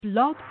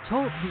Blog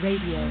Talk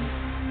Radio.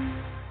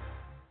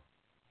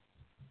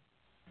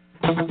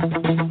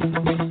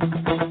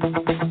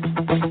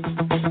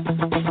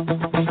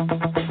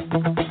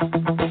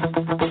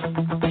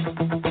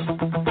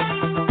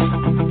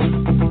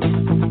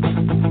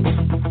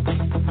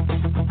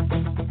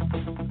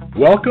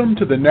 Welcome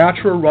to the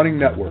Natural Running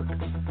Network.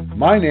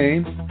 My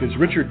name is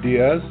Richard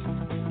Diaz,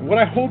 and what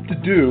I hope to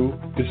do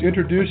is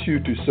introduce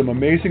you to some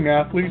amazing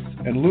athletes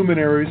and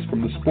luminaries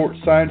from the sports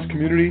science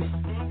community,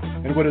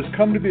 and what has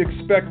come to be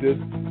expected,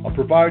 I'll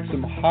provide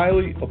some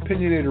highly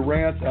opinionated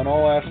rants on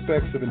all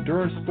aspects of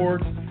endurance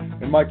sports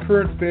and my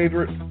current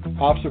favorite,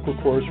 obstacle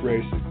course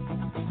racing.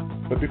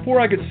 But before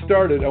I get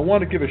started, I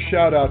want to give a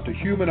shout out to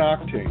Human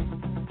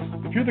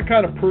Octane. If you're the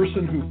kind of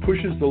person who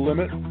pushes the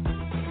limit,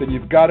 then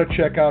you've got to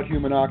check out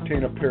Human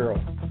Octane apparel.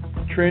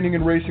 Training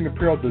and racing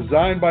apparel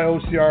designed by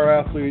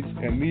OCR athletes,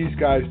 and these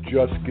guys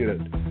just get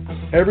it.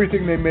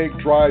 Everything they make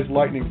dries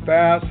lightning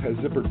fast, has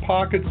zippered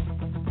pockets,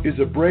 is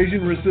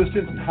abrasion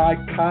resistant in high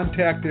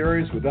contact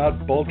areas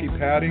without bulky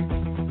padding.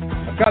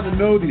 I've gotten to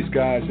know these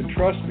guys, and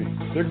trust me,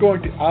 they're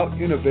going to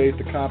out-innovate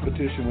the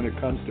competition when it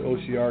comes to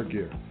OCR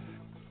gear.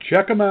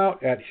 Check them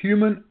out at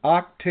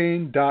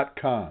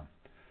humanoctane.com.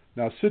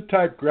 Now sit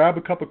tight, grab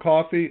a cup of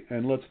coffee,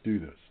 and let's do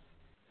this.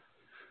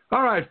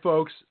 All right,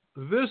 folks,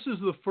 this is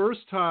the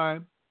first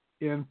time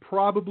in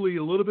probably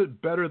a little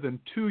bit better than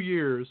 2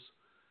 years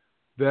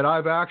that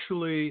I've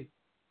actually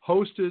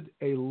hosted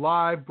a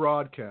live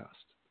broadcast.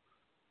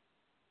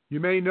 You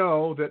may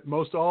know that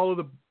most all of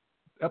the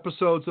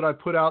episodes that I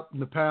put out in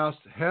the past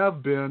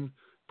have been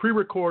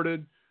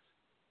pre-recorded,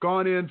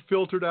 gone in,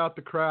 filtered out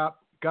the crap,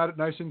 got it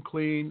nice and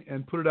clean,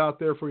 and put it out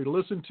there for you to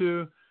listen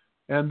to.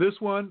 And this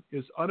one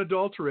is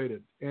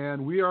unadulterated,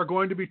 and we are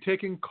going to be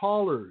taking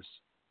callers.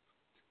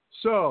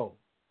 So,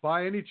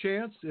 by any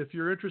chance, if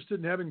you're interested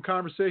in having a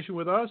conversation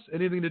with us,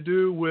 anything to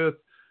do with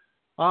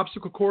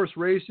obstacle course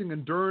racing,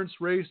 endurance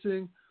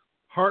racing,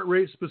 heart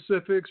rate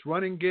specifics,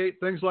 running gait,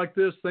 things like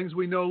this, things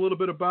we know a little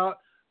bit about,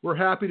 we're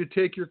happy to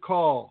take your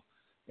call.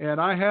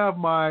 And I have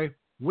my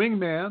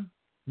wingman,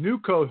 new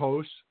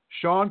co-host,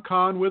 Sean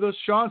Kahn, with us.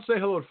 Sean, say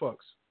hello to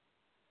folks.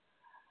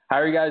 How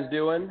are you guys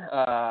doing?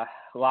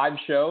 Live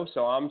show,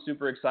 so I'm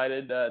super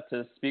excited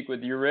to speak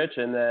with you, Rich,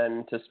 and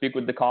then to speak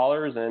with the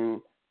callers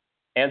and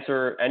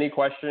answer any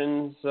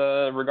questions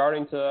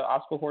regarding to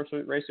obstacle course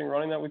racing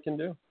running that we can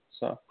do.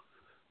 So.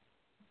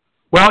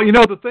 Well, you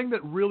know, the thing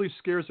that really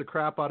scares the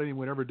crap out of me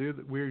whenever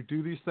we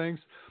do these things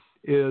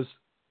is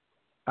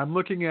I'm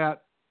looking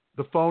at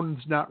the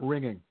phone's not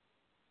ringing.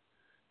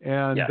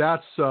 And yes,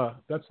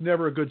 that's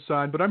never a good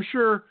sign. But I'm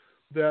sure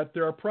that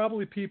there are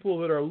probably people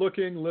that are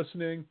looking,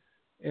 listening,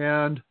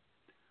 and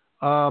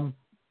I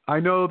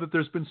know that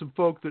there's been some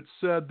folk that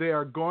said they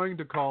are going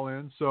to call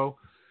in. So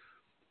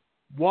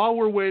while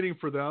we're waiting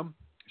for them,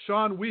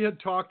 Sean, we had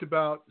talked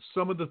about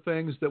some of the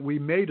things that we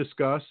may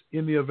discuss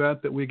in the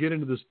event that we get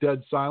into this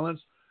dead silence,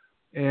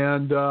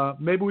 and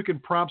maybe we can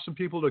prompt some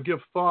people to give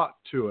thought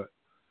to it.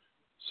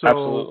 So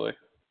absolutely.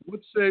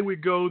 Let's say we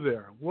go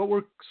there. What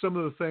were some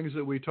of the things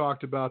that we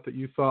talked about that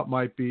you thought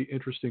might be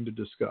interesting to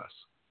discuss?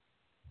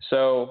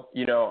 So,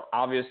 you know,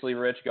 obviously,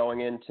 Rich,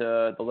 going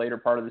into the later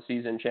part of the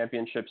season,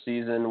 championship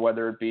season,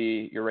 whether it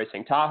be you're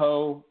racing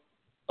Tahoe,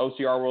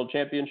 OCR World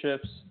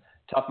Championships,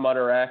 Tough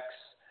Mudder X,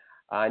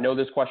 I know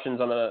this question's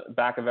on the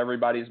back of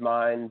everybody's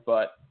mind,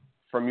 but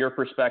from your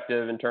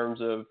perspective in terms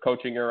of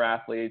coaching your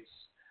athletes,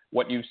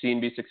 what you've seen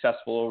be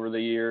successful over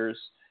the years,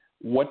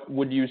 what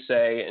would you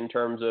say in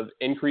terms of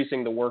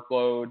increasing the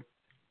workload,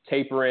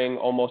 tapering,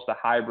 almost a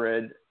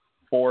hybrid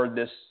for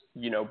this,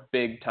 you know,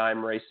 big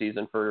time race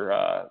season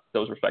for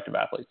those respective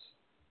athletes?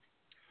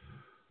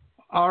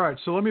 All right,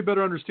 so let me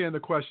better understand the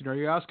question. Are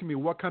you asking me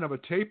what kind of a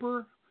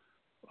taper,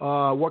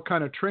 what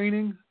kind of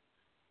training?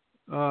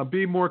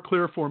 Be more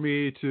clear for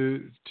me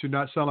to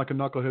not sound like a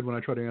knucklehead when I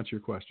try to answer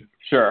your question.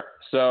 Sure.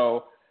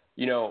 So,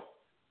 you know,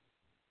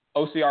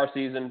 OCR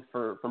season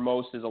for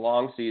most is a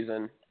long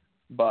season,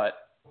 but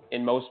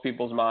in most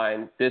people's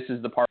mind, this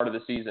is the part of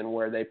the season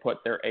where they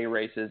put their A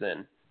races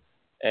in.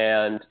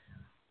 And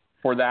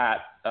for that,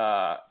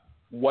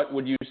 what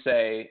would you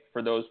say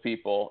for those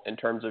people in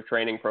terms of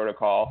training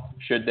protocol?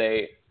 Should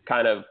they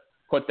kind of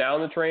put down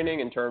the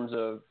training in terms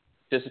of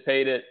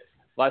dissipate it,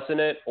 lessen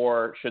it,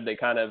 or should they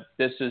kind of,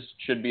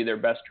 should be their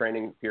best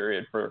training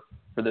period for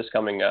this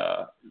coming,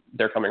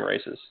 their coming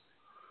races?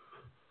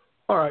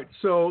 All right.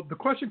 So the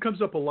question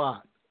comes up a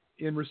lot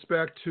in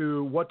respect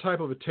to what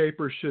type of a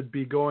taper should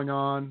be going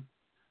on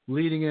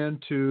leading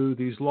into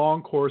these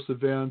long course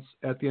events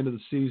at the end of the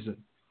season.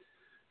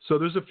 So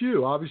there's a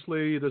few.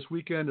 Obviously, this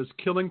weekend is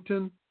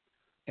Killington,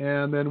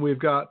 and then we've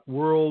got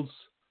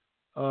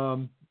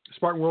Spartan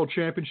World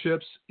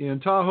Championships in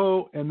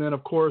Tahoe, and then,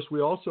 of course,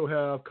 we also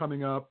have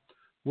coming up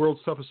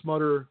World's Toughest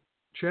Mudder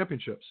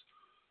Championships.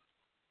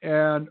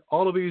 And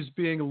all of these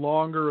being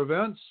longer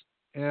events,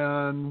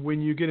 and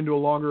when you get into a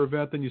longer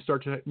event, then you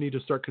need to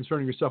start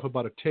concerning yourself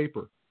about a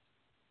taper.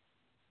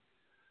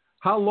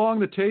 How long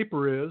the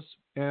taper is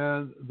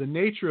and the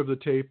nature of the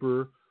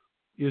taper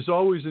is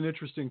always an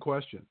interesting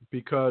question,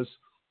 because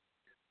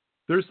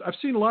I've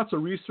seen lots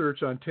of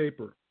research on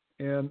taper,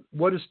 and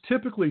what is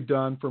typically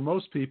done for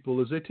most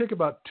people is they take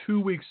about 2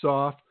 weeks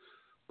off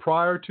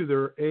prior to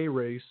their A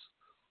race,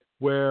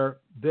 where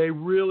they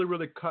really,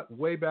 really cut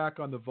way back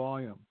on the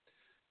volume.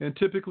 And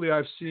typically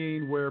I've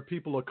seen where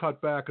people will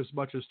cut back as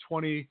much as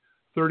 20,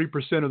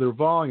 30% of their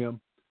volume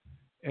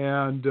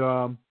and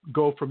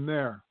go from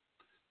there.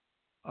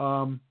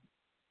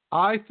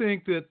 I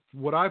think that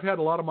what I've had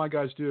a lot of my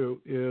guys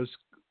do is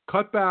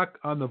cut back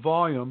on the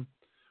volume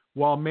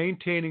while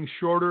maintaining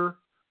shorter,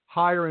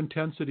 higher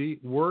intensity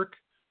work,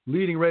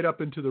 leading right up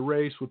into the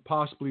race with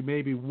possibly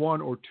maybe 1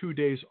 or 2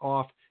 days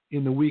off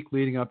in the week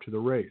leading up to the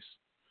race.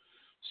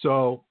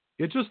 So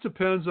it just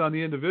depends on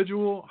the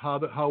individual,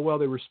 how well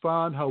they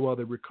respond, how well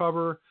they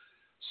recover.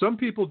 Some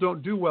people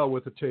don't do well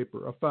with a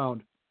taper, I've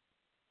found.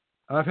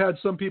 I've had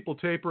some people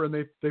taper and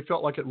they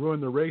felt like it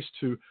ruined their race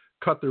to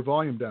cut their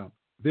volume down.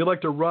 They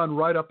like to run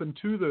right up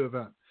into the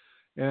event.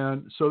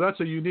 And so that's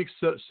a unique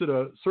set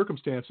of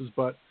circumstances.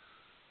 But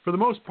for the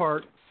most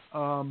part,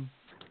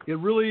 it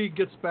really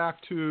gets back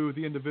to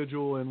the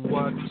individual and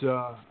what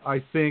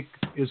I think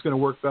is going to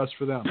work best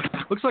for them.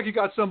 Looks like you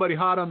got somebody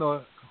hot on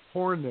the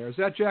horn there. Is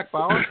that Jack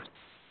Bauer?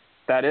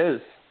 That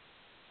is.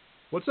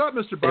 What's up,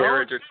 Mr. Bauer? Hey,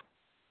 Richard.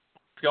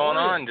 What's going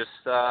on? Just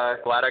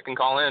glad I can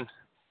call in.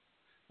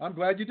 I'm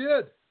glad you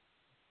did.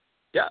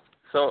 Yeah.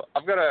 So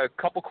I've got a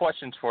couple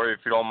questions for you, if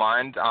you don't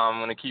mind. I'm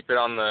going to keep it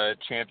on the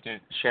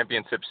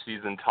championship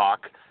season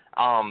talk.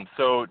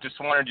 So just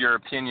wanted your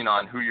opinion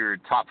on who your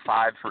top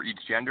 5 for each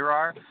gender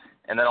are,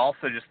 and then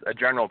also just a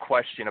general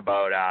question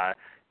about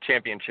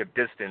championship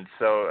distance.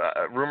 So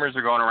rumors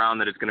are going around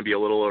that it's going to be a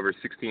little over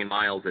 16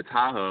 miles at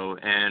Tahoe,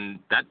 and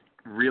that's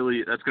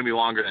going to be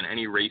longer than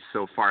any race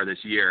so far this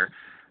year.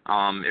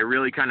 It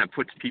really kind of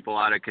puts people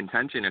out of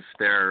contention if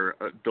they're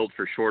built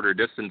for shorter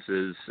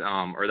distances,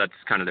 or that's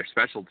kind of their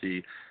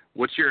specialty.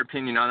 What's your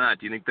opinion on that?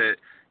 Do you think that,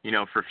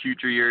 for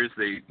future years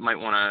they might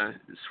want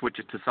to switch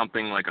it to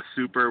something like a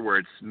super where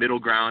it's middle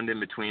ground in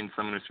between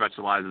someone who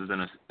specializes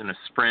in a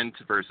sprint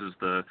versus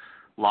the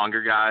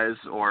longer guys?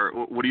 Or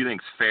what do you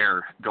think is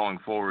fair going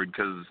forward?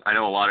 Because I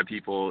know a lot of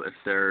people, if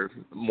they're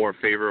more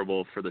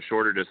favorable for the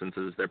shorter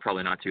distances, they're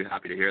probably not too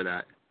happy to hear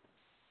that.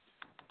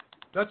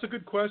 That's a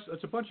good question.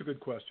 That's a bunch of good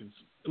questions.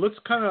 Let's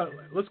kind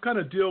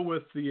of deal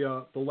with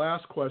the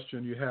last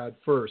question you had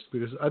first,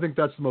 because I think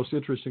that's the most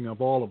interesting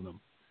of all of them.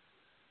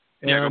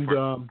 Yeah,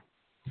 and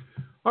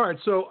all right,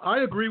 so I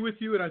agree with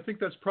you, and I think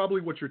that's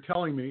probably what you're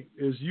telling me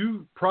is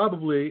you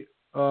probably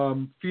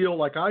feel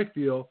like I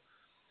feel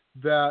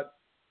that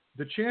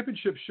the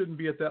championship shouldn't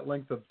be at that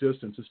length of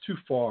distance. It's too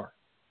far.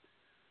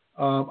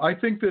 I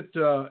think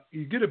that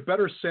you get a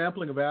better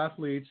sampling of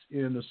athletes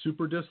in the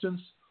super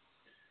distance.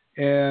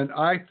 And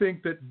I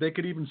think that they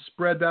could even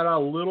spread that out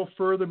a little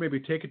further, maybe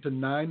take it to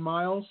 9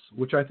 miles,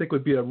 which I think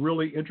would be a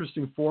really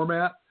interesting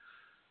format.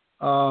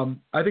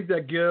 I think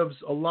that gives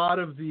a lot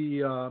of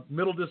the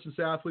middle distance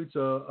athletes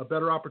a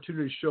better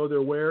opportunity to show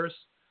their wares.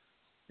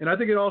 And I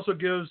think it also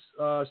gives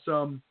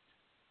some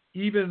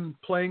even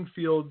playing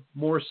field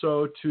more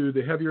so to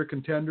the heavier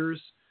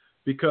contenders,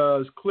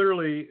 because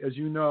clearly, as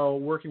you know,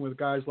 working with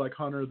guys like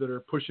Hunter that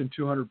are pushing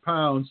 200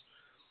 pounds,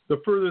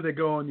 the further they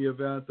go in the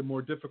event, the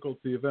more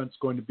difficult the event's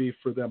going to be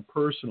for them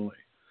personally,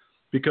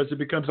 because it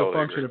becomes a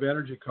function of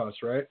energy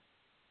costs, right?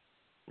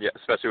 Yeah,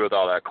 especially with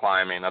all that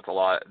climbing. That's a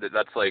lot.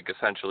 That's like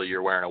essentially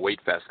you're wearing a weight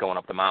vest going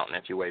up the mountain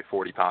if you weigh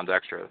 40 pounds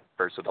extra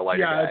versus a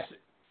lighter guy.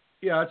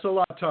 It's a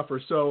lot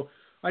tougher. So,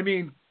 I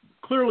mean,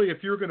 clearly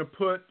if you're going to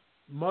put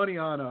money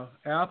on an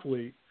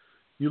athlete,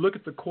 you look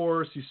at the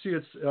course, you see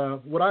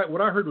it's what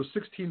I heard was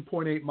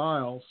 16.8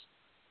 miles,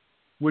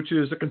 which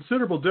is a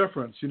considerable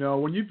difference.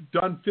 When you've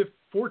done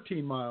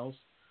 14 miles,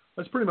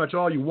 that's pretty much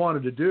all you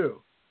wanted to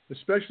do,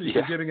 especially if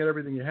you're giving it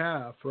everything you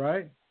have,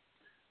 right?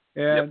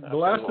 And the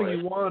last thing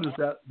you want is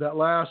that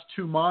last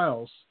 2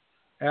 miles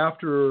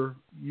after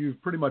you've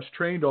pretty much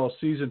trained all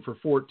season for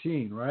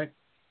 14, right?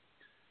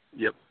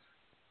 Yep.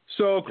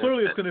 So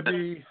clearly it's going to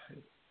be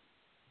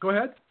 – go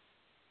ahead.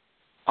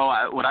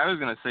 What I was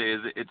going to say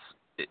is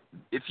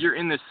if you're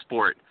in this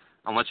sport,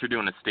 unless you're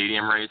doing a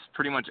stadium race,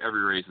 pretty much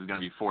every race is going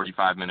to be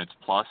 45 minutes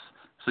plus.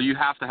 So you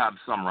have to have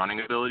some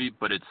running ability,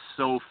 but it's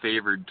so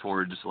favored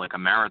towards like a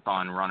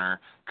marathon runner,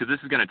 because this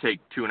is going to take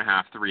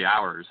 2.5, 3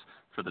 hours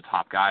for the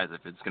top guys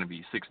if it's going to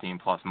be 16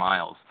 plus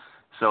miles.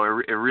 So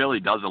it really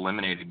does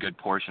eliminate a good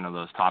portion of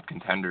those top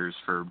contenders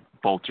for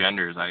both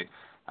genders.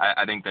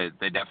 I think that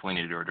they definitely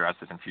need to address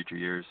it in future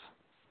years.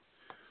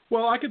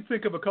 Well, I can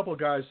think of a couple of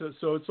guys,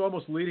 so it's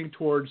almost leading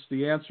towards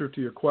the answer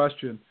to your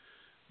question.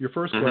 Your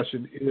first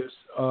question is,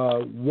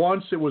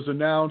 once it was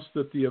announced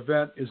that the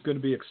event is going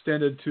to be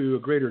extended to a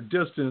greater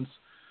distance,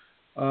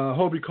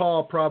 Hobie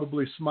Call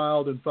probably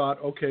smiled and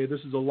thought, okay, this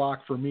is a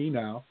lock for me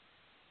now.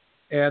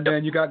 And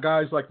then you got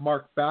guys like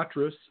Mark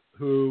Batres,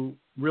 who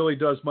really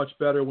does much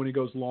better when he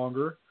goes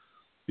longer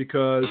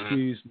because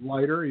he's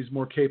lighter. He's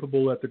more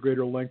capable at the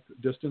greater length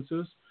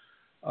distances.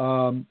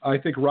 I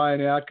think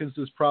Ryan Atkins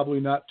is probably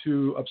not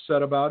too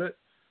upset about it.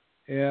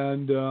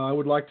 And I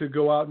would like to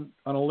go out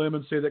on a limb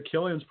and say that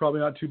Killian's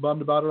probably not too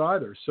bummed about it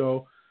either.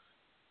 So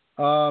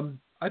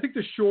I think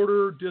the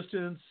shorter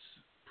distance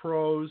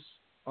pros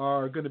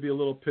are going to be a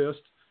little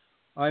pissed.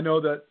 I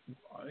know that,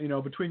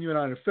 between you and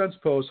I on a fence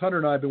post, Hunter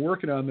and I have been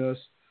working on this,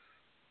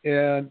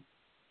 and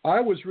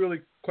I was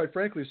really, quite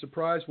frankly,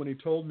 surprised when he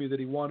told me that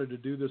he wanted to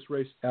do this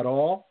race at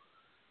all.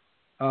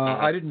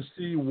 I didn't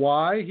see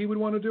why he would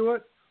want to do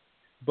it,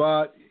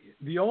 but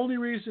the only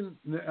reason,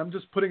 I'm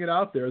just putting it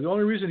out there, the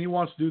only reason he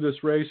wants to do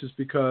this race is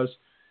because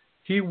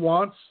he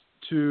wants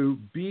to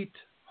beat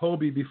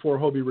Hobie before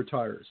Hobie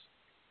retires.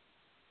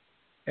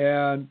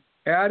 And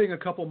adding a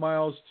couple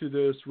miles to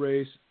this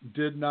race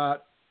did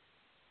not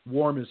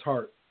warm his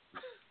heart.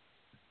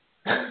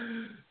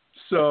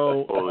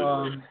 So,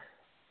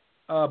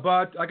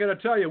 but I got to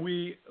tell you,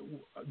 we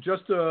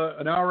just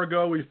an hour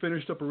ago, we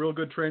finished up a real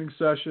good training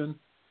session,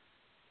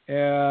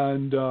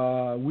 and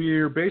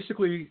we're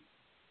basically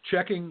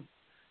checking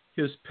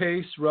his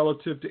pace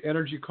relative to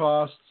energy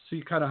costs,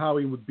 see kind of how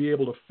he would be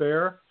able to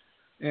fare.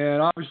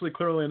 And obviously,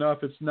 clearly enough,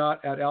 it's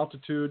not at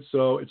altitude,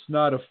 so it's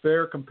not a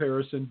fair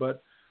comparison,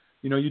 but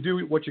you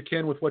do what you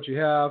can with what you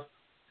have.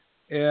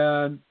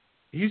 And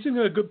he's in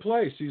a good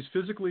place. He's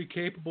physically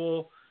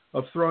capable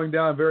of throwing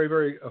down very,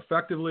 very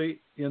effectively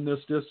in this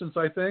distance,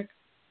 I think.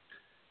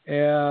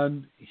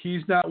 And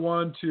he's not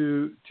one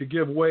to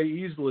give way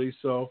easily.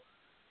 So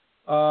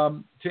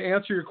to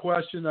answer your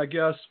question, I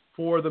guess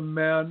for the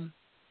men,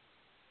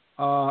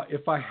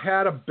 if I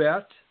had a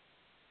bet,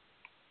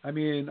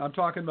 I'm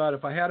talking about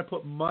if I had to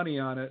put money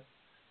on it,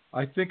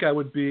 I think I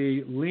would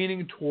be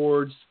leaning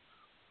towards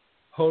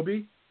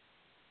Hobie.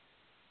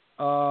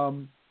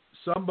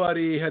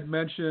 Somebody had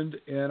mentioned,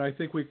 and I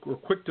think we were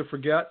quick to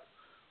forget,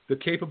 the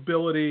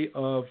capability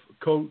of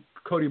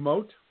Cody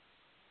Moat.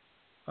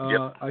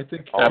 I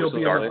think he'll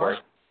be on the mark.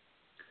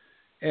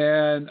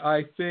 And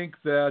I think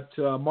that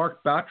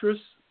Mark Batres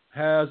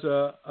has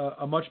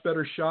a much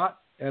better shot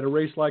at a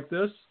race like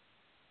this.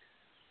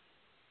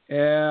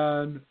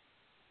 And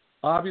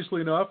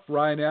obviously enough,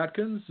 Ryan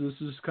Atkins, this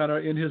is kind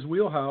of in his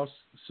wheelhouse,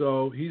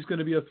 so he's going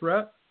to be a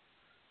threat.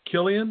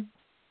 Killian,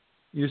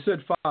 you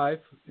said 5,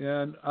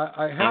 and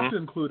I have to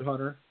include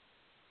Hunter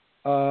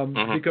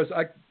because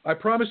I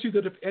promise you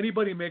that if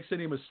anybody makes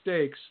any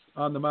mistakes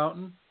on the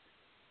mountain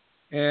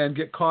and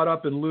get caught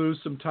up and lose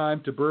some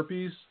time to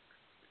burpees,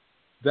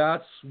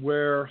 that's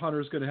where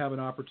Hunter's going to have an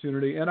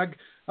opportunity. And I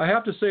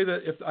have to say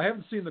that if I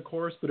haven't seen the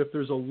course, but if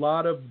there's a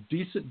lot of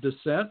decent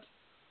descent,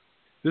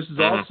 this is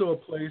also a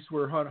place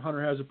where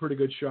Hunter has a pretty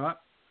good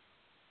shot.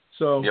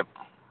 So, yep.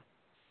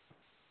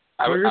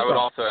 I would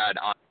also add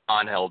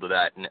Angel to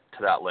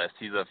that list.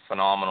 He's a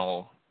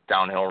phenomenal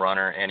downhill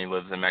runner, and he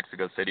lives in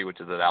Mexico City,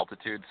 which is at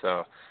altitude.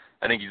 So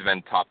I think he's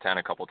been top 10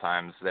 a couple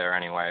times there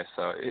anyway.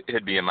 So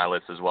he'd be in my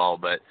list as well.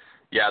 But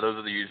yeah, those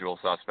are the usual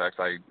suspects.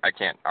 I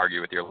can't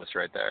argue with your list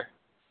right there.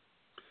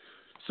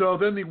 So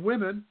then the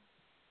women,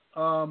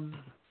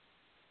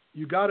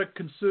 you got to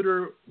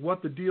consider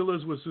what the deal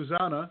is with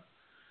Susanna.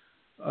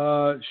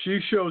 She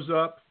shows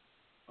up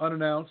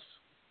unannounced,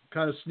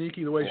 kind of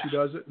sneaky the way she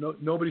does it.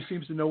 Nobody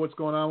seems to know what's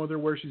going on with her,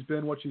 where she's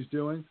been, what she's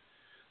doing,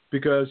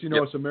 because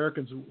us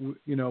Americans,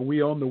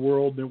 we own the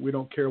world and we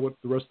don't care what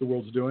the rest of the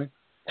world's doing.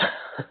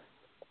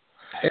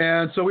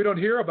 And so we don't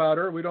hear about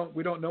her. We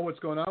don't know what's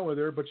going on with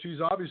her, but she's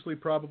obviously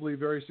probably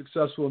very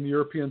successful in the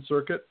European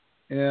circuit.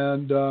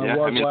 And that's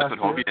what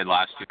Hobie did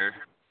last year.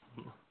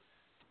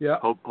 Yeah,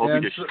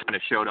 Hobie just kind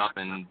of showed up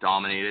and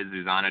dominated.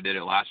 Susanna did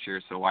it last year,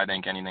 so I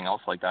think anything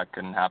else like that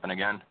couldn't happen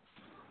again.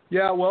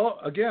 Yeah, well,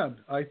 again,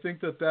 I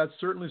think that's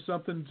certainly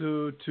something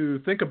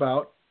to think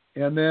about.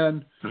 And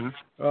then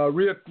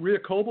Rhea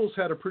Kobol's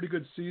had a pretty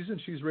good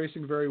season. She's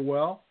racing very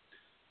well.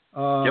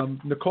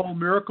 Nicole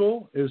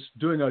Miracle is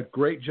doing a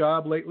great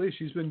job lately.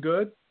 She's been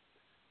good.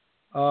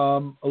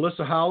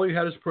 Alyssa Howley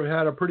had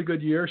a pretty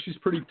good year. She's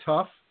pretty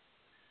tough.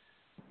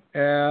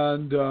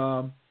 And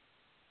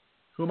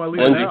who am I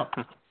leaving out?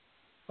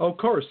 Oh, of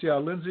course, yeah,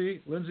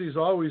 Lindsay. Lindsay's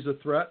always a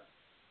threat.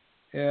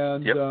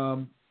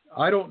 And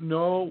I don't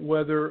know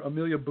whether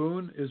Amelia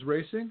Boone is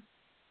racing.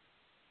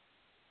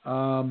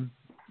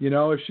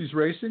 If she's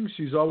racing,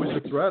 she's always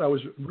a threat. I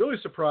was really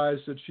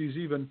surprised that she's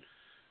even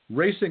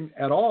racing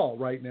at all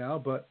right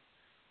now. But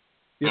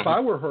if I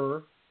were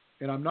her,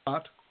 and I'm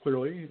not,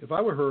 clearly, if I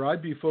were her,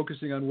 I'd be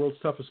focusing on World's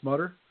Toughest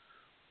Mudder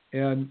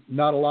and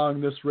not allowing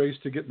this race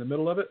to get in the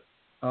middle of it.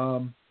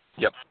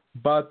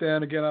 But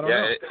then again, I don't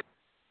know.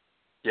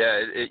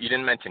 You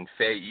didn't mention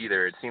Faye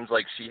either. It seems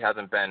like she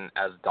hasn't been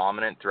as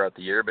dominant throughout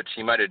the year, but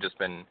she might have just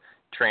been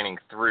training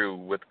through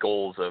with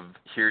goals of,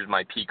 here's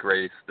my peak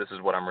race, this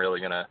is what I'm really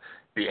going to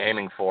be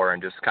aiming for,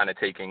 and just kind of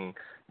taking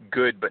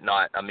good but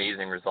not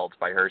amazing results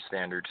by her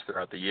standards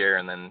throughout the year,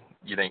 and then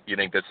you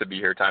think this would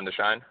be her time to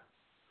shine?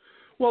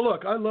 Well,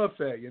 look, I love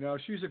Faye.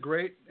 She's a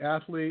great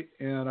athlete,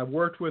 and I've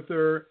worked with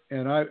her,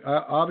 and I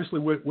obviously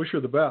wish her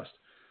the best.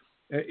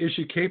 Is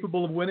she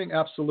capable of winning?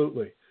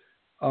 Absolutely.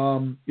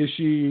 Is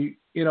she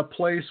in a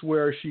place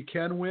where she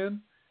can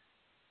win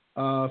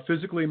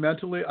physically,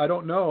 mentally? I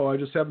don't know. I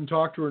just haven't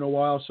talked to her in a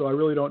while, so I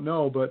really don't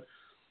know. But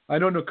I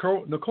know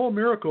Nicole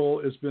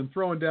Miracle has been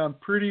throwing down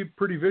pretty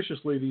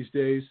viciously these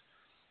days.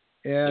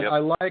 And Yep. I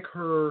like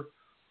her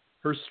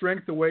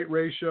strength to weight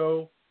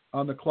ratio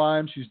on the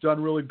climb. She's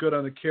done really good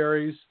on the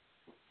carries.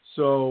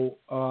 So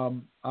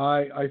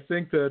I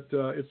think that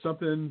it's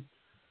something.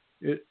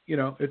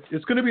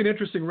 It's going to be an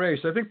interesting race.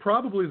 I think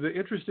probably the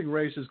interesting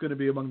race is going to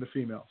be among the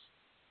females.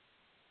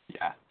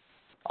 Yeah.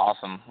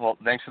 Awesome. Well,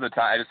 thanks for the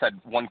time. I just had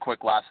one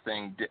quick last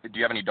thing. Do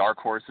you have any dark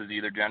horses,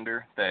 either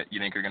gender, that you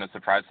think are going to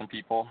surprise some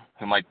people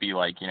who might be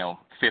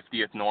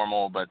 50th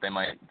normal, but they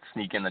might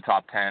sneak in the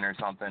top 10 or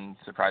something,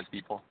 surprise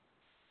people?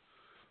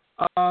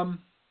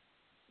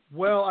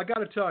 Well, I got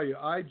to tell you,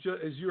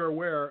 as you're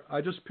aware, I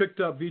just picked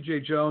up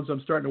VJ Jones.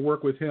 I'm starting to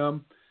work with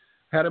him.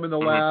 Had him in the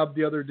lab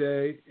the other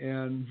day,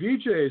 and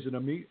VJ is an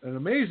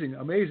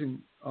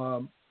amazing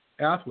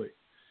athlete.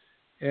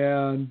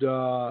 And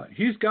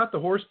he's got the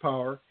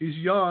horsepower. He's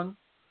young.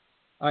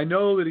 I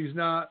know that he's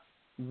not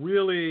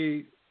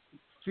really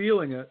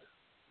feeling it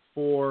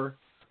for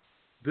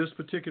this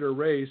particular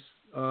race.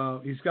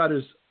 He's got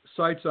his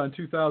sights on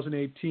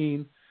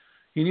 2018.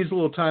 He needs a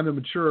little time to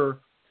mature,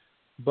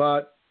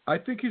 but I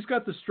think he's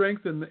got the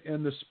strength and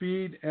the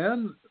speed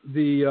and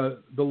the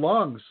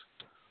lungs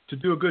to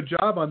do a good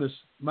job on this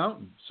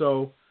mountain.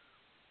 So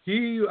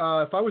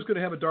if I was going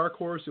to have a dark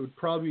horse, it would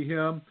probably be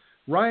him.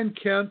 Ryan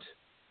Kent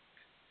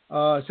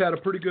has had a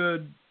pretty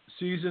good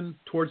season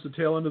towards the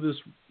tail end of this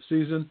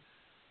season.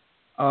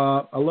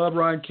 I love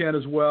Ryan Kent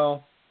as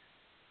well.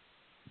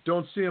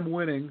 Don't see him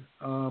winning,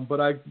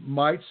 but I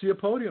might see a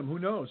podium. Who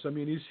knows? I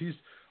mean, he's.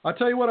 I'll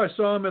tell you what, I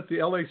saw him at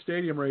the LA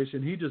Stadium race,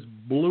 and he just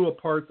blew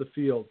apart the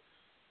field.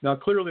 Now,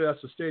 clearly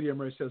that's a stadium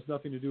race. It has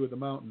nothing to do with the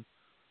mountain.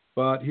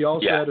 But he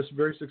also had a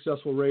very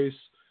successful race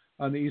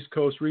on the East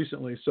Coast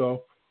recently.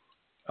 So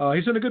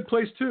he's in a good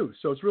place, too.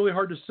 So it's really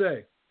hard to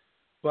say.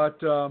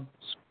 But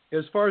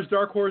as far as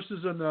dark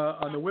horses on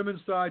the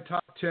women's side,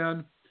 top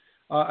 10,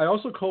 I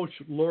also coach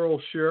Laurel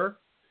Scheer.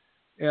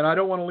 And I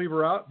don't want to leave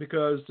her out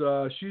because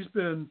she's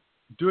been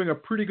doing a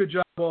pretty good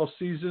job all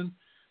season.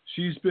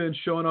 She's been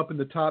showing up in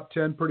the top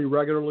 10 pretty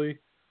regularly.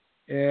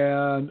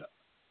 And,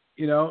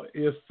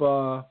 if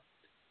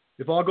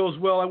all goes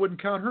well, I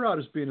wouldn't count her out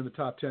as being in the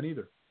top 10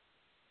 either.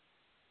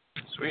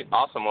 Sweet.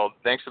 Awesome. Well,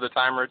 thanks for the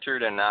time,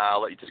 Richard, and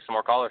I'll let you take some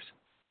more callers.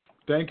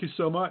 Thank you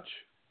so much.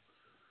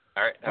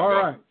 All right. All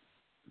right.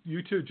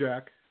 You too,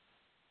 Jack.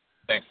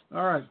 Thanks.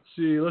 All right.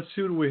 Let's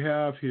see what we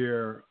have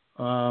here.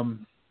 Got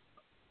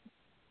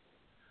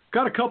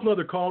a couple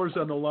other callers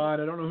on the line.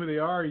 I don't know who they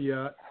are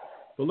yet,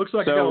 but it looks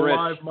like I got a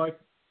live mic.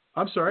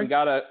 I'm sorry.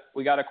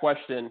 We got a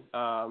question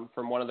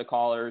from one of the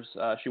callers.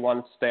 She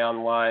wanted to stay on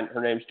the line.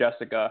 Her name's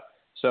Jessica.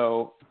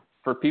 So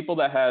for people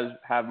that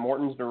have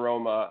Morton's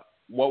Neuroma,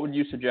 what would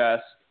you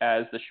suggest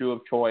as the shoe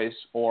of choice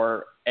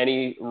or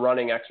any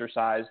running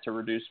exercise to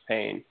reduce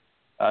pain?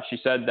 She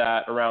said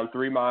that around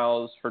 3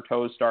 miles her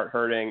toes start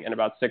hurting, and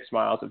about 6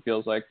 miles it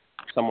feels like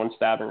someone's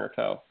stabbing her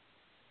toe.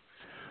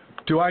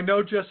 Do I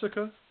know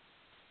Jessica?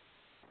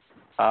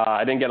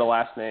 I didn't get a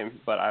last name,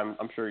 but I'm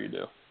sure you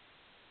do.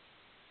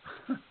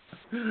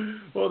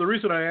 Well, the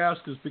reason I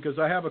ask is because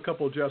I have a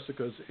couple of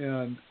Jessicas,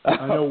 and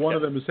I know one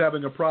of them is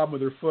having a problem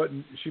with her foot,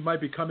 and she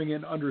might be coming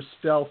in under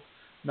stealth,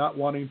 not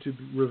wanting to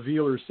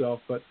reveal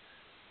herself, but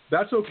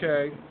that's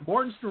okay.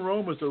 Morton's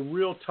Neuroma is a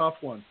real tough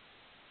one.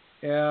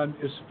 And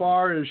as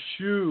far as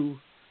shoe,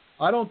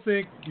 I don't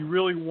think you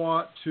really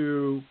want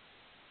to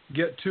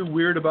get too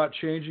weird about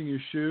changing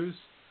your shoes.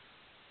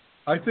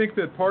 I think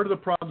that part of the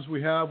problems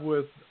we have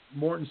with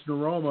Morton's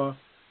Neuroma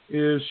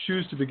is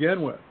shoes to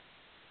begin with.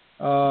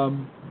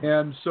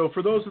 And so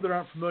for those that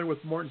aren't familiar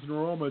with Morton's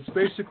Neuroma, it's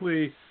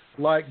basically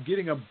like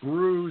getting a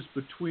bruise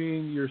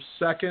between your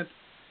second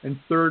and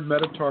third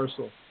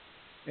metatarsal.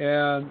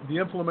 And the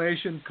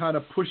inflammation kind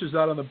of pushes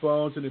out on the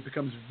bones, and it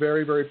becomes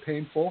very, very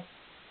painful.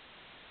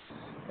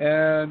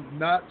 And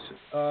not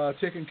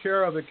taking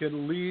care of it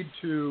can lead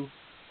to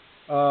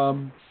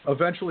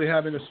eventually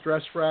having a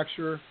stress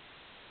fracture.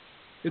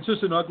 It's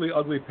just an ugly,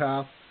 ugly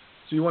path.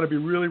 So you want to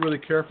be really, really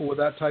careful with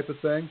that type of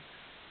thing.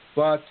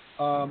 But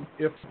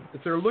if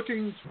they're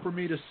looking for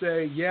me to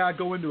say, yeah,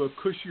 go into a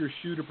cushier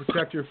shoe to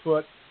protect your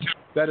foot,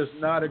 that is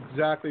not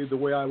exactly the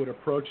way I would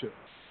approach it.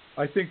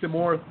 I think the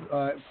more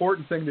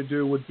important thing to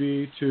do would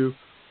be to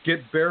get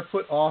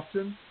barefoot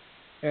often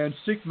and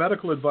seek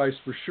medical advice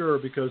for sure,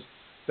 because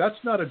that's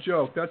not a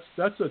joke.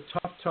 That's a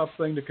tough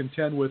thing to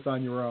contend with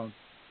on your own.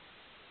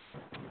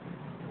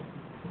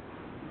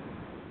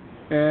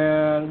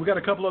 And we got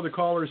a couple other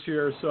callers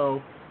here,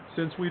 so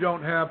since we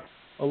don't have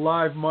a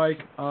live mic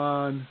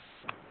on,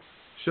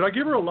 should I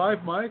give her a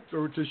live mic,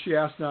 or does she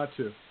ask not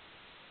to?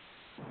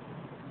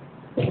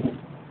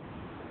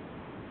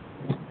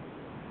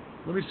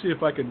 Let me see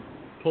if I can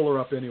pull her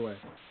up anyway.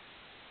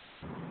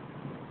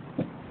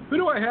 Who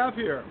do I have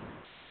here?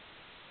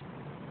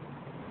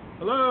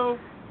 Hello?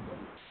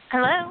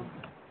 Hello?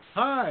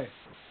 Hi.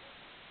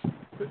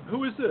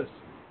 Who is this?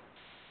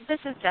 This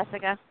is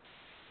Jessica.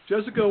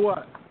 Jessica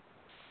what?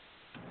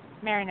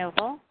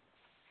 Marinople.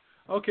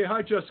 Okay,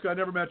 hi Jessica. I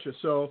never met you.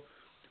 So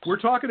we're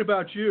talking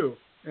about you,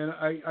 and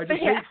I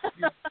just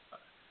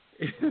hate.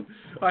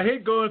 I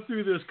hate going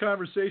through this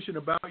conversation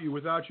about you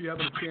without you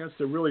having a chance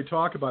to really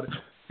talk about it.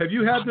 Have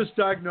you had this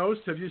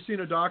diagnosed? Have you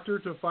seen a doctor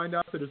to find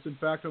out that it's in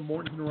fact a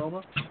Morton's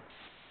neuroma?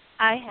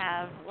 I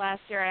have.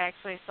 Last year I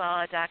actually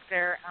saw a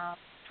doctor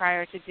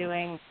prior to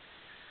doing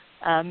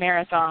a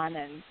marathon,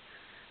 and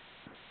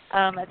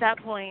at that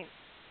point,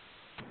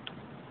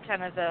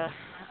 kind of the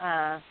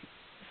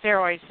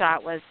steroid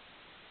shot was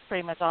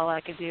pretty much all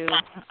I could do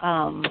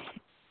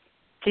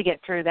to get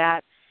through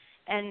that.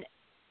 And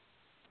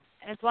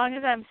as long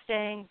as I'm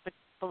staying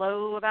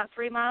below about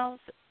 3 miles,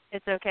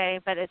 it's okay,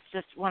 but it's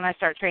just when I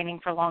start training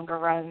for longer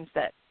runs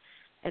that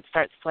it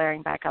starts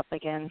flaring back up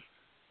again.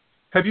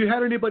 Have you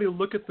had anybody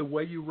look at the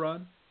way you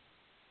run?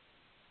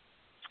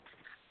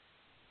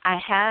 I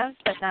have,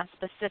 but not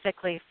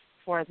specifically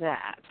for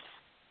that.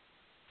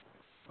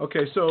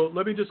 Okay, so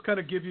let me just kind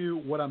of give you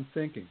what I'm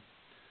thinking.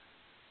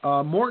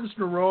 Morton's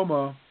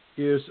neuroma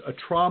is a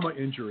trauma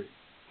injury.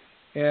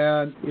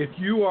 And if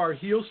you are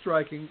heel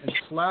striking and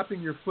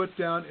slapping your foot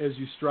down as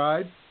you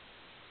stride,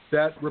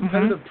 that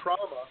repetitive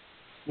trauma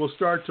will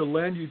start to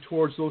lend you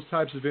towards those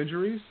types of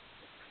injuries.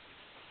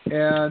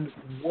 And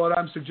what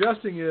I'm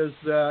suggesting is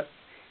that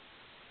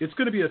it's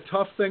going to be a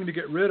tough thing to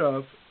get rid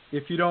of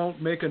if you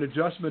don't make an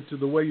adjustment to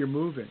the way you're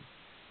moving.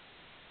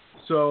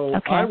 So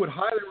I would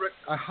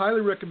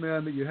highly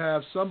recommend that you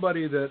have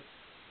somebody that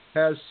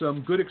has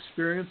some good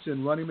experience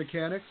in running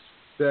mechanics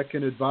that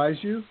can advise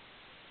you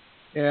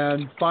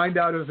and find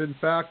out if, in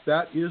fact,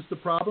 that is the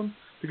problem.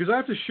 Because I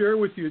have to share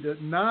with you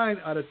that 9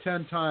 out of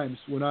 10 times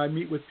when I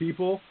meet with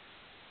people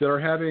that are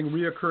having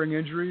reoccurring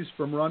injuries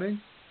from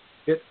running,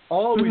 it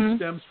always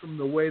stems from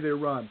the way they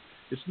run.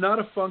 It's not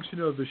a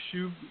function of the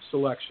shoe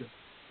selection.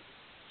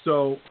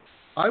 So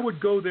I would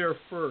go there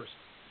first,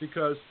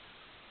 because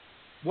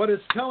what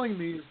it's telling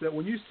me is that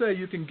when you say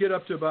you can get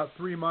up to about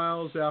 3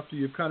 miles after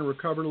you've kind of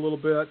recovered a little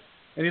bit,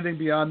 anything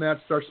beyond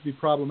that starts to be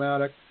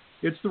problematic.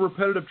 It's the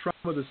repetitive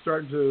trauma that's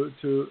starting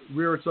to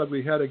rear its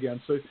ugly head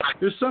again. So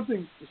there's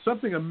something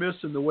amiss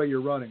in the way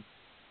you're running.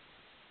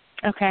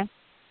 Okay.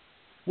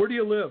 Where do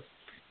you live?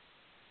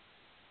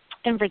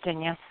 In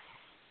Virginia.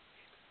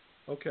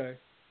 Okay.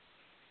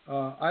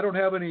 I don't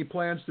have any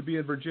plans to be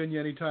in Virginia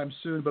anytime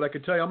soon, but I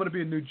can tell you I'm going to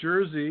be in New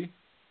Jersey,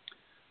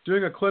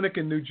 doing a clinic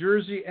in New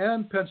Jersey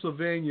and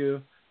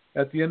Pennsylvania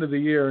at the end of the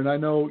year, and I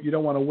know you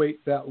don't want to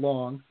wait that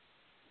long.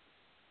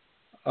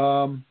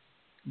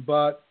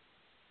 But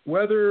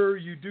whether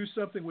you do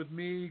something with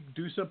me,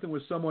 do something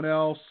with someone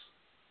else,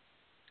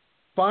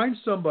 find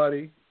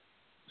somebody,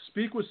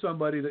 speak with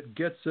somebody that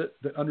gets it,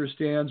 that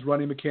understands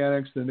running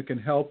mechanics, and that can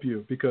help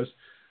you. Because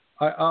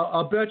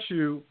I'll bet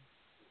you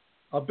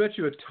a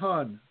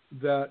ton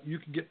that you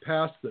can get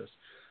past this.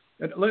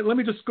 And let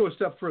me just go a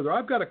step further.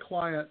 I've got a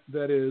client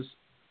that is,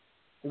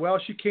 well,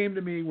 she came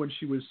to me when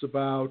she was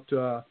about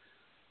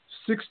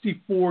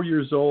 64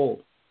 years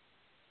old,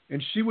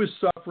 and she was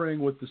suffering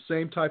with the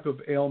same type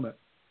of ailment.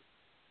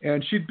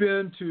 And she'd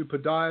been to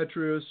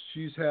podiatrists,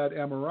 she's had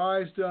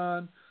MRIs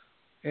done,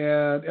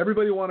 and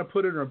everybody wanted to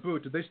put her in a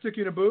boot. Did they stick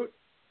you in a boot?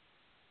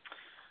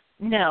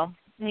 No.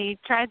 He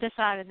tried this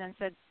out and then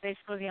said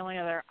basically the only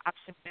other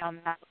option beyond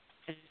that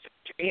was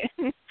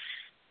surgery.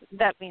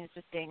 That means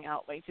just staying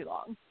out way too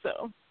long.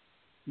 So.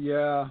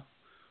 Yeah.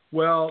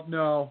 Well,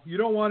 no. You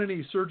don't want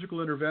any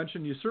surgical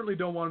intervention. You certainly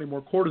don't want any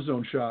more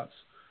cortisone shots.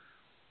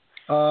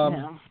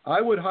 No. I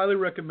would highly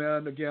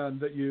recommend, again,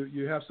 that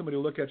you have somebody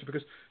look at you.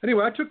 Because,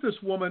 anyway, I took this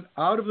woman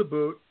out of the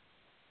boot.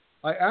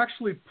 I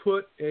actually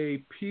put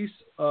a piece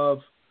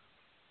of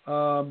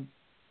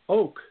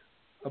oak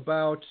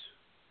about,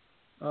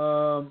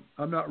 I'm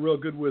not real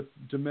good with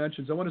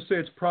dimensions. I want to say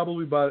it's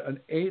probably about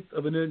 1/8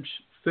 of an inch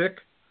thick,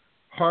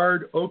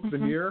 hard oak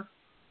veneer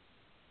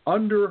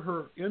under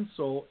her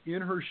insole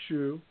in her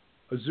shoe,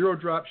 a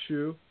zero-drop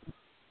shoe,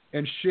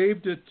 and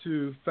shaved it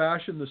to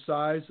fashion the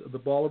size of the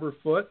ball of her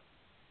foot.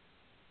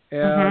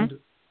 And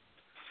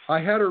I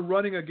had her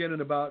running again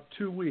in about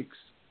 2 weeks.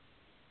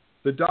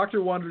 The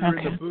doctor wanted her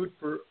in the boot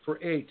for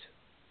 8.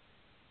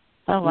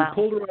 Oh, wow. We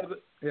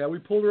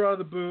pulled her out of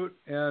the boot,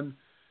 and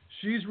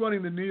she's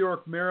running the New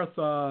York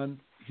Marathon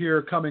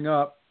here coming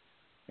up.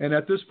 And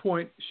at this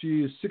point,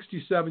 she is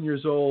 67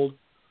 years old,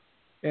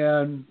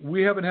 and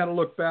we haven't had to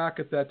look back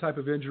at that type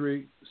of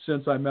injury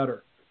since I met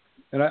her.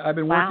 And I've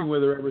been working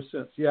with her ever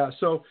since. Yeah,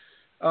 so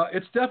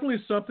it's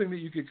definitely something that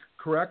you could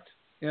correct,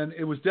 and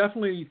it was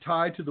definitely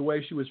tied to the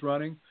way she was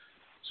running.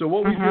 So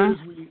what we did is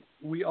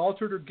we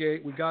altered her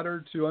gait. We got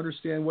her to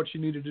understand what she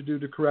needed to do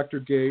to correct her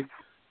gait.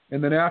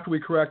 And then after we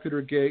corrected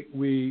her gait,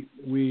 we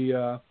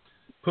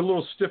put a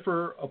little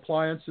stiffer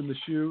appliance in the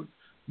shoe.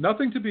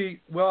 Nothing to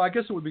be, well, I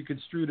guess it would be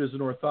construed as an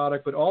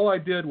orthotic, but all I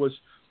did was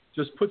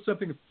just put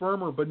something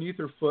firmer beneath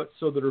her foot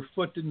so that her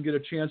foot didn't get a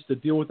chance to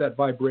deal with that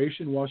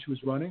vibration while she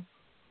was running.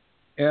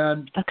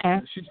 And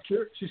she's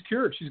cured.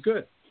 She's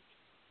good.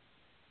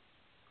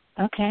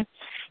 Okay.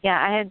 Yeah,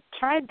 I had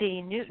tried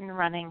the Newton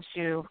running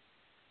shoe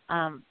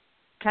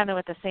kind of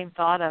with the same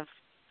thought of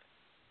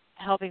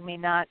helping me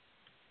not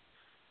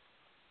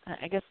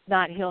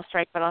heel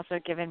strike, but also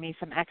giving me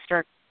some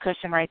extra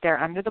cushion right there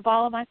under the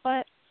ball of my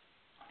foot.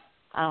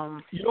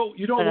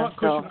 You don't want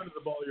cushion under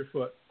the ball of your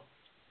foot.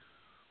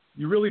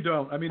 You really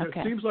don't. I mean,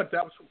 Okay. It seems like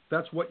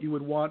that's what you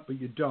would want, but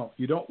you don't.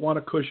 You don't want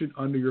a cushion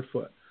under your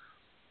foot.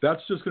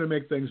 That's just going to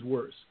make things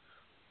worse.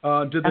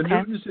 Did the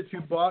Newtons that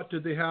you bought,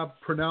 did they have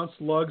pronounced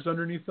lugs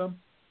underneath them?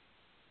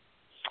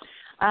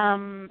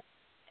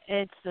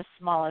 It's the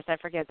smallest. I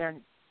forget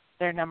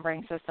their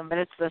numbering system, but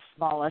it's the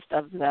smallest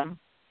of them.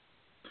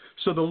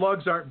 So the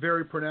lugs aren't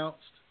very pronounced?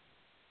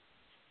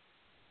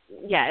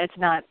 Yeah, it's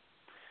not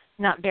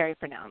very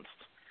pronounced.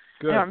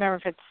 Good. I don't remember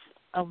if it's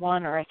a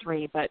 1 or a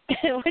 3, but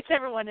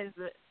whichever one is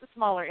the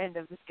smaller end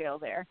of the scale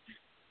there.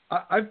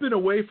 I've been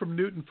away from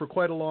Newton for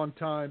quite a long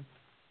time.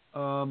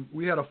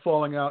 We had a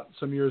falling out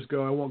some years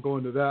ago. I won't go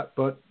into that,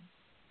 but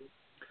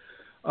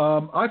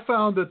I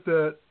found that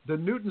the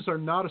Newtons are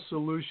not a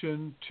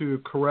solution to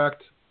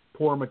correct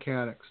poor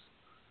mechanics.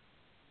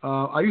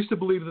 I used to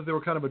believe that they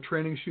were kind of a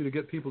training shoe to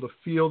get people to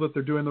feel that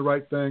they're doing the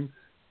right thing.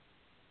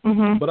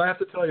 Mm-hmm. But I have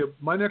to tell you,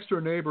 my next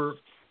door neighbor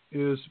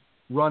is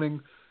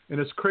running, and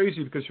it's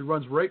crazy because she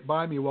runs right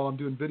by me while I'm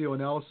doing video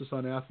analysis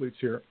on athletes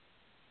here,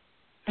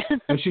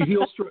 and she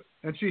heel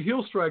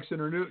strikes in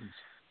her Newtons.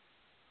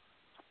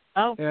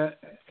 Oh,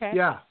 okay.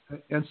 Yeah,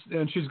 and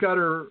she's got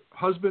her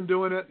husband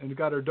doing it, and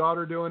got her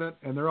daughter doing it,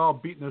 and they're all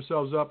beating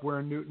themselves up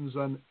wearing Newtons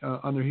on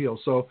their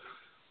heels. So,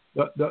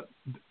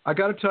 I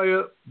got to tell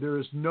you, there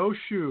is no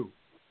shoe,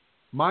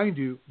 mind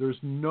you, there's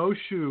no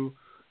shoe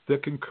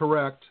that can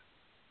correct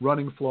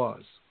running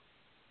flaws.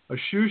 A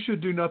shoe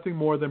should do nothing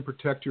more than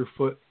protect your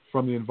foot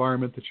from the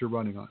environment that you're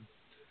running on.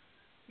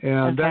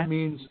 And that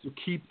means to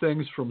keep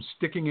things from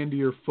sticking into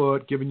your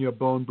foot, giving you a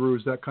bone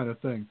bruise, that kind of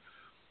thing.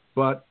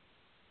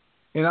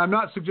 And I'm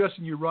not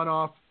suggesting you run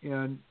off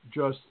and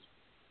just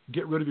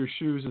get rid of your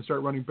shoes and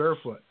start running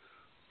barefoot.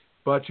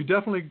 But you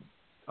definitely,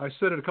 I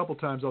said it a couple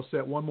times, I'll say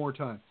it one more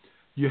time.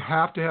 You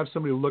have to have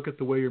somebody look at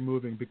the way you're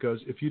moving,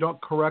 because if you don't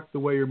correct the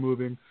way you're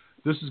moving,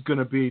 this is going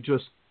to be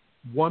just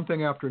one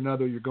thing after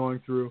another you're going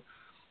through.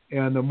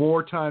 And the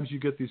more times you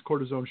get these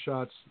cortisone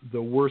shots,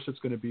 the worse it's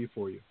going to be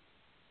for you.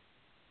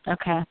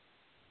 Okay.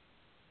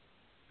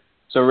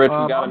 So, Rich,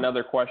 we got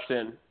another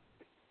question.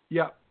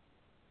 Yeah.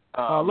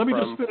 Let me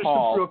just finish this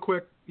real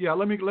quick. Yeah,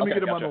 let me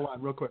get him on the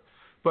line real quick.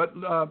 But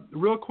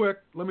real quick,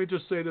 let me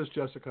just say this,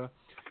 Jessica.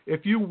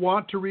 If you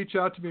want to reach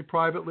out to me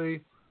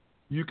privately,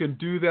 you can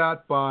do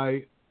that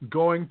by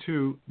going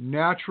to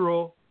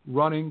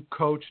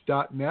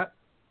naturalrunningcoach.net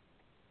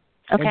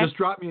and just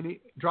drop me an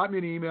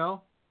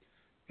email.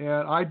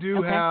 And I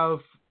do have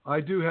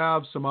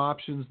some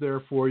options there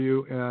for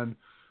you, and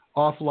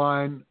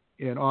offline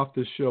and off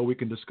this show we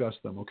can discuss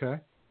them. Okay.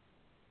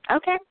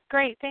 Okay,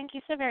 great. Thank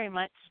you so very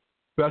much.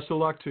 Best of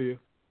luck to you.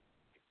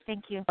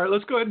 Thank you. All right,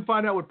 let's go ahead and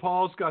find out what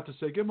Paul's got to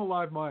say. Give him a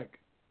live mic.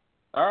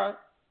 All right.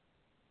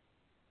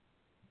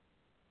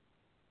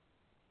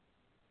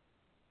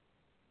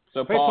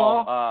 So, hey,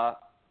 Paul.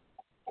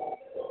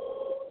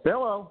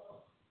 Hello.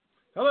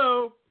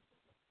 Hello.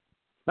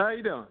 How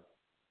you doing?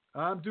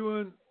 I'm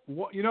doing.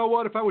 You know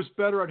what? If I was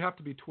better, I'd have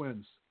to be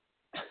twins.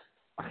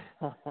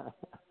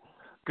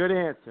 Good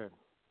answer.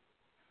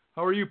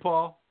 How are you,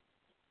 Paul?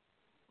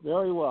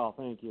 Very well,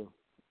 thank you.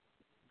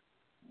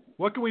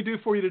 What can we do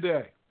for you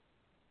today?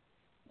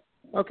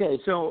 Okay,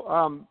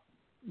 so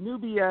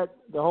newbie at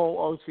the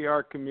whole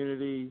OCR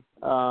community,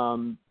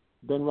 been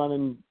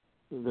running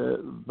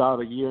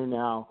about a year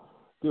now,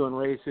 doing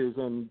races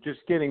and just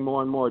getting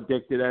more and more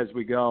addicted as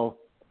we go.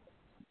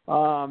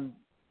 I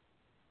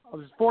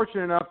was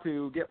fortunate enough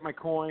to get my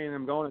coin.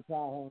 I'm going to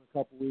Tahoe in a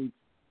couple weeks.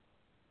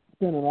 It's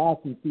been an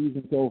awesome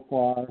season so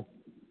far.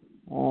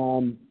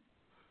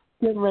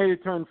 Getting ready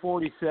to turn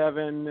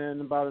 47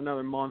 in about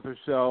another month or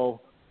so.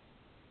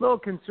 A little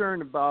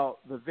concerned about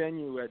the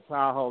venue at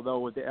Tahoe, though,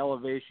 with the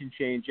elevation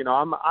change. You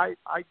know, I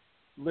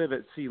live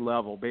at sea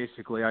level,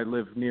 basically. I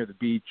live near the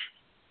beach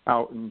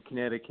out in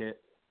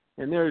Connecticut,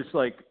 and there's,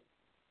 like,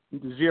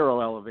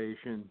 0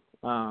 elevation.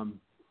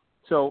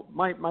 So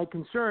my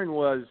concern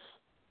was,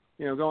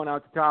 you know, going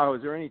out to Tahoe,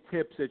 is there any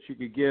tips that you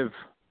could give,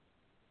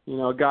 you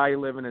know, a guy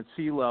living at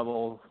sea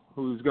level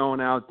who's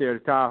going out there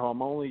to Tahoe?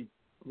 I'm only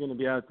going to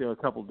be out there a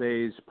couple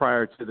days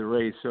prior to the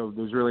race, so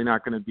there's really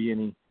not going to be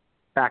any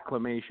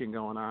acclimation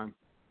going on.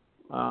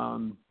 I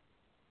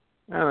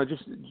don't know,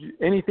 just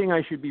anything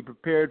I should be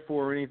prepared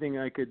for, anything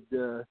I could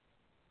do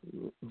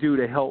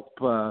to help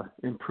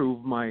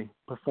improve my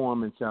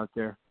performance out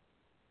there.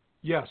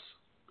 Yes.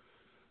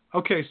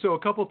 Okay, so a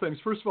couple things.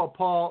 First of all,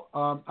 Paul,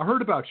 I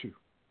heard about you.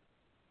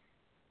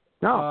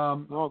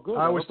 No. Good.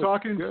 I was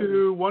talking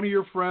to one of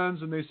your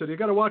friends, and they said, you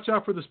got to watch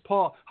out for this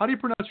Paul. How do you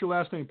pronounce your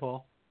last name,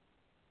 Paul?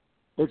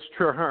 It's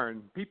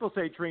Traherne. People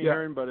say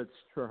Traherne, but it's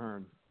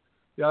Traherne.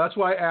 Yeah, that's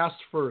why I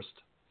asked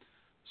first.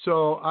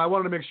 So I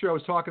wanted to make sure I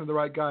was talking to the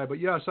right guy. But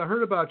yes, I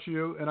heard about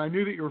you, and I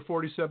knew that you were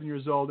 47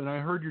 years old, and I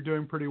heard you're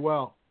doing pretty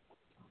well.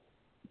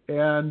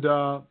 And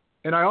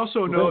I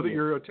also know that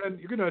you're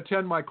going to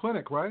attend my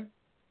clinic, right?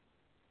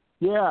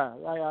 Yeah,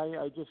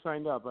 I just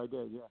signed up. I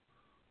did,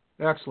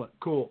 yeah. Excellent.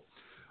 Cool.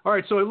 All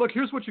right, so look,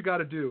 here's what you got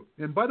to do.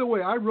 And by the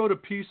way, I wrote a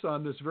piece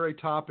on this very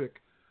topic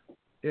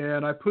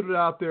and I put it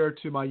out there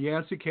to my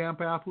Yancey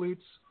Camp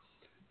athletes,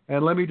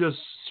 and let me just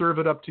serve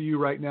it up to you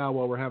right now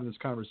while we're having this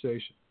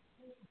conversation.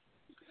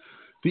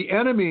 The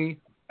enemy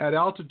at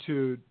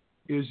altitude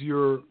is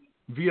your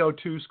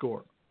VO2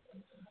 score.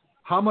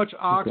 How much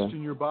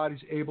oxygen your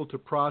body's able to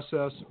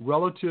process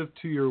relative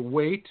to your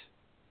weight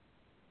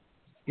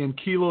in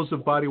kilos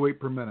of body weight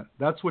per minute.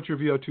 That's what your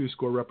VO2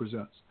 score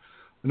represents.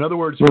 In other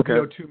words, your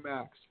VO2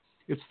 max.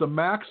 It's the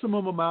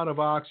maximum amount of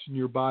oxygen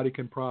your body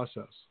can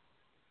process.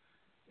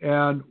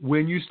 And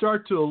when you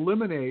start to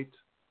eliminate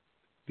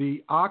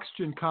the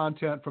oxygen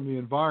content from the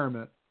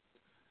environment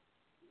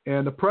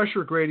and the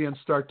pressure gradients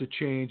start to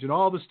change and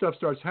all this stuff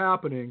starts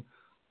happening,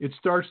 it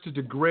starts to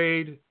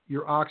degrade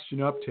your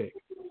oxygen uptake.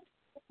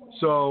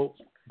 So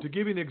to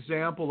give you an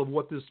example of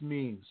what this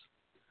means,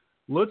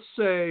 let's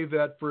say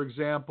that, for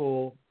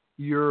example,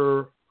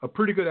 you're a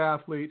pretty good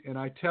athlete and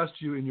I test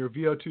you and your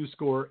VO2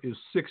 score is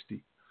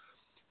 60.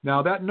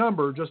 Now that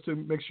number, just to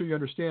make sure you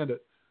understand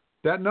it,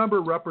 that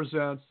number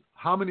represents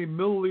how many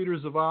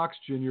milliliters of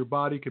oxygen your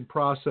body can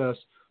process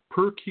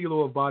per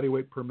kilo of body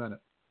weight per minute.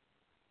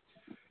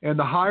 And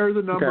the higher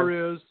the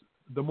number is,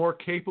 the more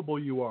capable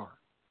you are.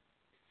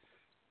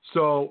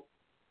 So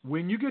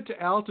when you get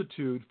to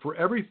altitude, for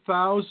every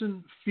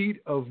 1,000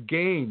 feet of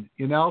gain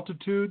in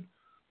altitude,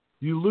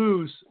 you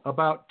lose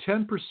about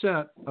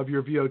 10% of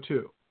your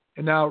VO2.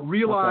 And now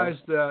realize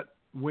that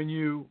when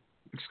you,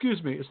 it's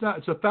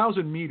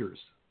 1,000 meters.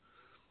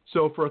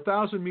 So for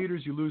 1,000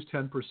 meters, you lose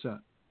 10%.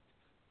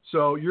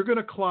 So you're going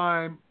to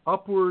climb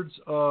upwards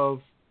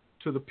of,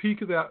 to the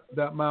peak of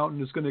that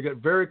mountain is going to get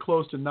very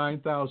close to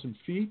 9,000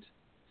 feet.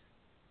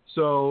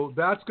 So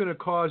that's going to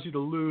cause you to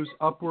lose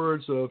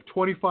upwards of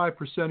 25%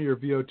 of your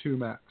VO2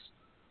 max.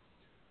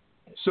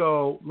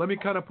 So let me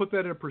kind of put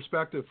that in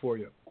perspective for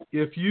you.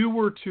 If you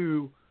were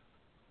to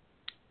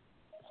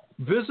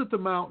visit the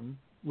mountain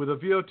with a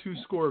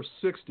VO2 score of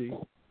 60,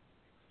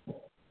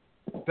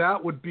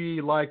 that would be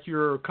like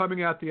you're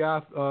coming at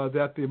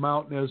the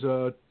mountain as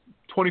a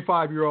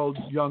 25-year-old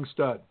young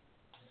stud.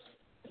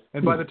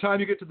 And by the time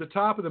you get to the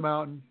top of the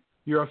mountain,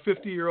 you're a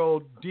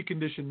 50-year-old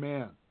deconditioned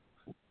man.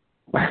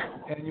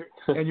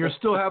 And you're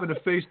still having to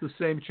face the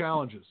same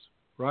challenges,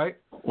 right?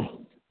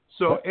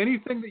 So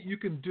anything that you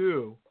can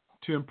do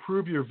to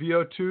improve your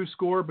VO2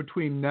 score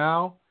between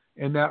now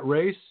and that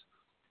race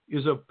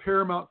is of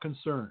paramount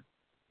concern.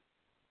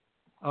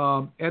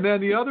 And then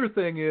the other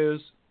thing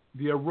is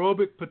the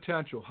aerobic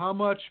potential. How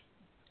much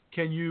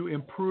can you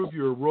improve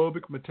your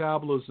aerobic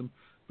metabolism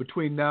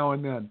between now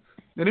and then?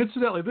 And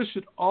incidentally, this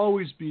should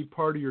always be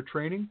part of your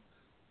training.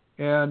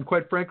 And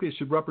quite frankly, it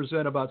should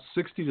represent about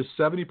 60 to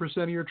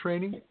 70% of your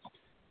training.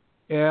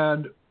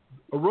 And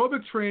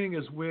aerobic training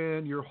is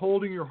when you're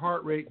holding your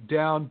heart rate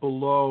down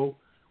below,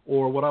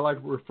 or what I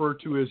like to refer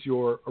to as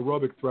your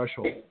aerobic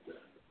threshold.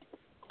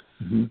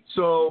 Mm-hmm.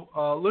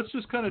 So let's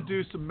just kind of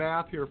do some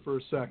math here for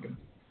a second.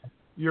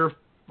 You're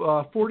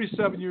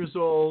 47 years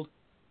old.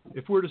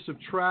 If we're to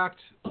subtract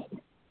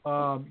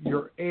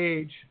your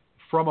age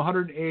from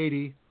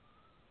 180,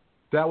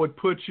 that would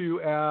put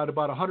you at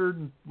about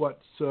 100.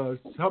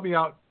 Help me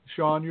out,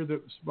 Sean. You're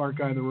the smart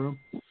guy in the room.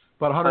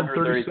 About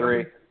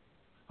 133.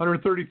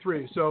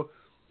 133. So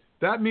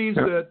that means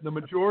that the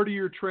majority of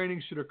your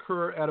training should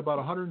occur at about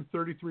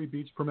 133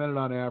 beats per minute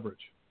on average.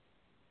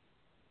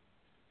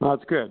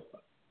 That's good.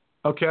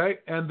 Okay,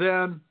 and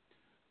then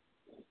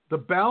the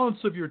balance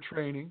of your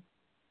training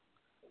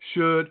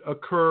should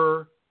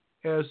occur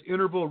as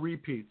interval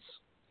repeats,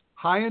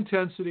 high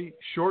intensity,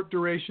 short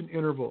duration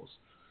intervals.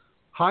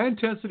 High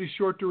intensity,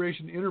 short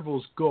duration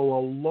intervals go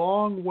a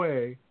long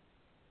way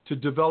to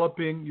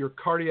developing your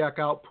cardiac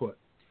output.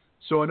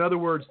 So in other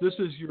words, this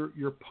is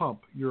your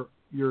pump, your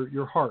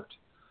heart.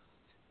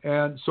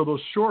 And so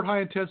those short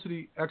high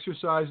intensity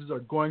exercises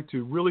are going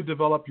to really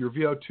develop your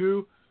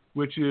VO2,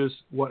 which is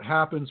what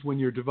happens when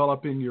you're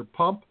developing your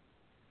pump.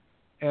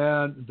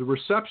 And the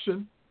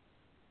reception,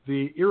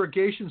 the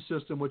irrigation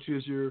system, which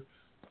is your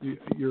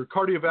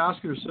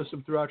cardiovascular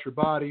system throughout your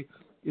body,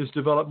 is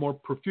developed more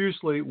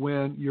profusely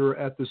when you're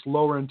at this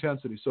lower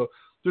intensity. So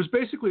there's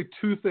basically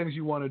two things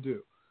you want to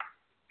do.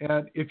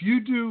 And if you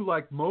do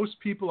like most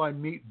people I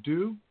meet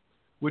do,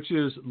 which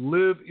is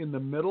live in the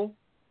middle,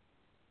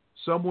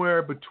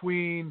 somewhere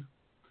between,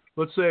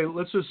 let's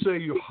just say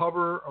you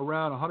hover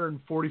around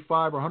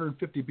 145 or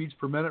 150 beats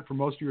per minute for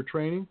most of your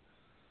training,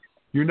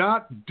 you're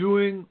not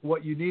doing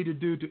what you need to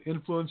do to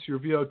influence your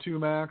VO2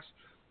 max,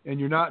 and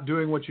you're not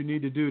doing what you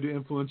need to do to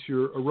influence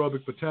your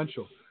aerobic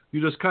potential.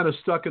 You're just kind of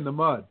stuck in the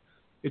mud.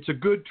 It's a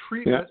good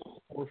treatment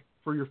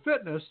for your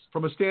fitness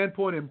from a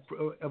standpoint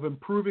of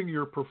improving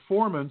your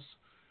performance.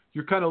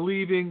 You're kind of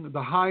leaving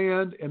the high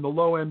end and the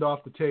low end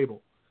off the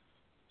table.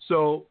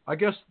 So I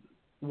guess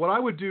what I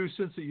would do,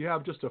 since that you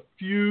have just a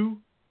few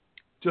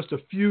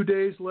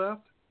days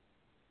left,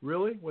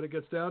 really, when it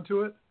gets down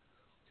to it,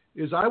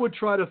 is I would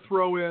try to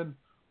throw in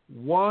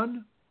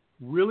one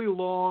really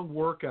long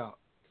workout.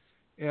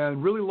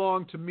 And really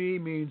long to me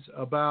means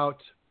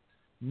about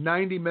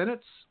 90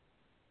 minutes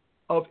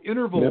of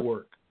interval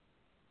work.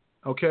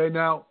 Okay,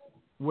 now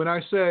when I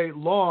say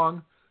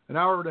long, an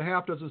hour and a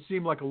half doesn't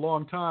seem like a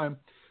long time,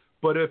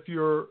 but if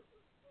you're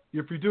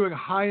doing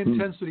high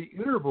intensity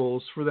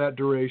intervals for that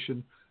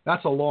duration,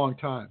 that's a long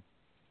time.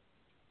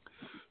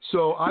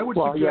 So I would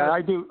suggest. Yeah,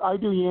 I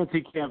do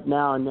Yancey Camp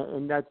now,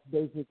 and that's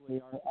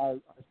basically our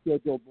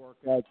scheduled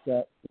workouts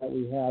that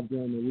we have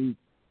during the week.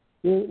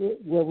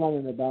 We're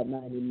running about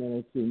 90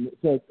 minutes, and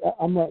so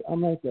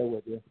I'm right there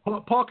with you.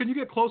 Paul, can you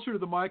get closer to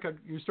the mic?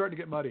 You're starting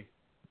to get muddy.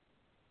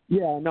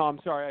 Yeah, no, I'm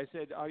sorry. I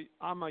said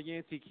I'm a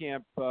Yancey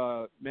Camp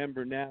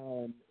member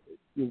now,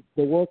 and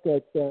the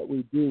workouts that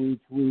we do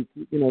each week,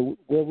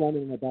 we're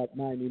running about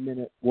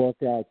 90-minute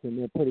workouts, and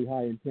they're pretty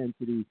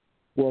high-intensity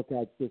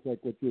workouts, just like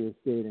what you were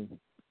stating.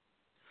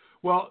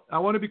 Well, I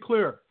want to be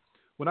clear.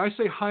 When I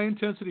say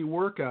high-intensity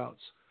workouts,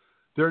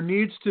 there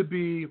needs to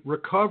be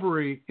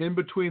recovery in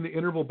between the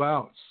interval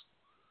bouts,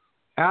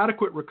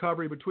 adequate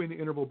recovery between the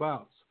interval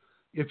bouts.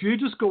 If you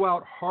just go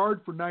out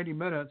hard for 90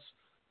 minutes,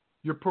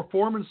 your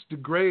performance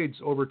degrades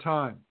over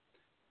time,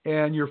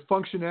 and your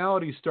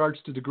functionality starts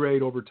to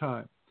degrade over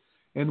time.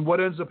 And what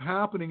ends up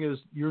happening is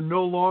you're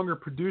no longer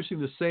producing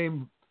the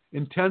same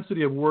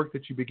intensity of work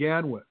that you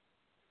began with.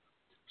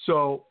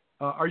 So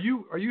are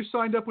you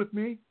signed up with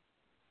me?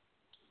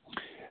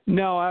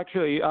 No,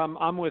 actually,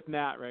 I'm with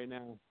Matt right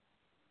now.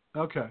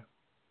 Okay.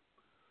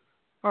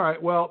 All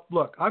right. Well,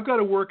 look, I've got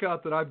a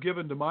workout that I've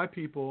given to my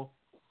people.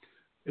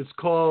 It's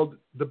called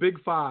the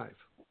Big Five.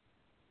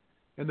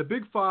 And the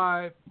Big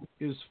Five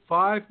is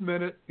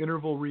 5-minute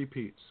interval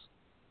repeats.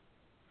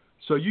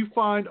 So you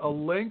find a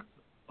length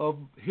of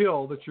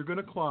hill that you're going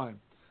to climb,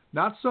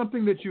 not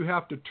something that you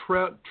have to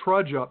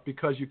trudge up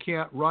because you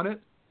can't run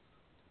it,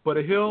 but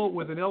a hill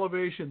with an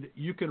elevation that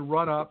you can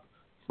run up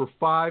for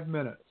 5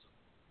 minutes.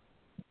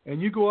 And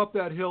you go up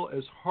that hill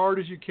as hard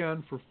as you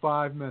can for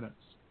 5 minutes.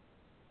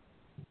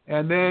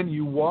 And then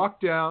you walk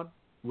down,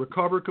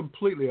 recover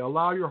completely,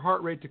 allow your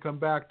heart rate to come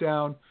back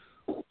down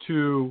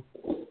to,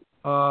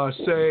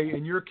 say,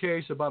 in your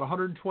case, about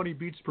 120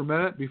 beats per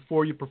minute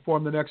before you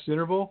perform the next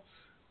interval.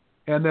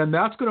 And then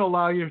that's going to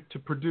allow you to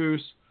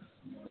produce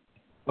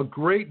a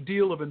great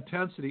deal of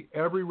intensity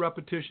every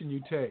repetition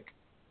you take.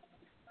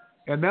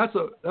 And that's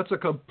a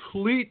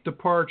complete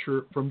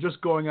departure from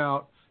just going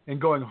out and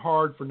going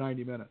hard for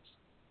 90 minutes.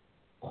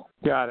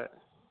 Got it.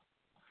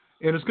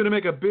 And it's going to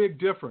make a big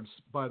difference,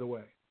 by the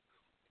way.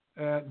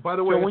 And by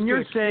the way, so when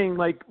you're saying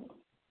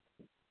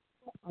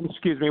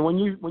excuse me, when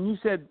you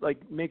said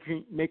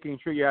making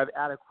sure you have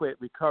adequate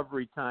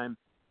recovery time,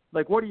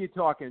 what are you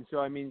talking? So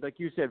I mean, like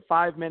you said,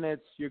 5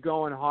 minutes, you're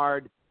going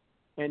hard,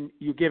 and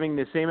you're giving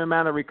the same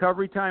amount of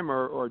recovery time,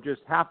 or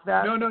just half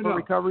that? No.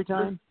 Recovery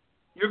time.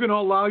 You're going to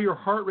allow your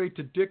heart rate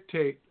to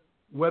dictate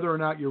whether or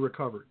not you're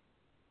recovered.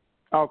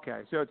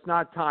 Okay, so it's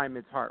not time,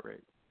 it's heart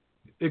rate.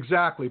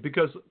 Exactly,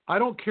 because I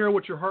don't care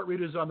what your heart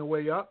rate is on the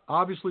way up.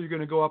 Obviously, you're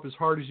going to go up as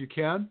hard as you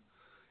can,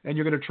 and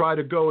you're going to try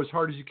to go as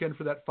hard as you can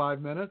for that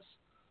 5 minutes.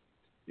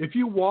 If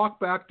you walk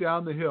back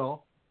down the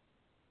hill,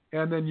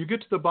 and then you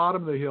get to the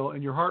bottom of the hill,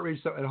 and your heart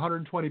rate's at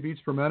 120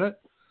 beats per minute,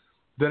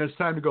 then it's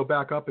time to go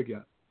back up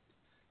again.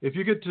 If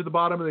you get to the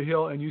bottom of the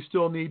hill and you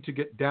still need to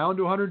get down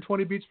to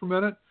 120 beats per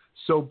minute,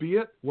 so be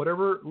it.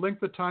 Whatever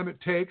length of time it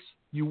takes,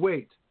 you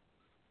wait.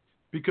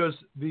 Because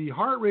the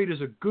heart rate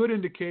is a good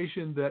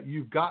indication that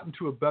you've gotten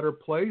to a better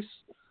place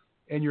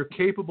and you're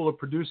capable of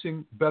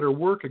producing better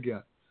work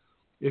again.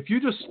 If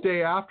you just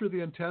stay after the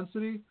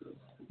intensity,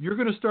 you're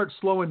going to start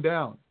slowing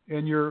down,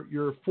 and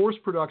your force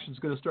production is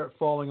going to start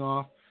falling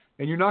off,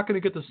 and you're not going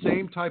to get the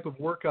same type of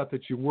workout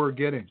that you were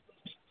getting.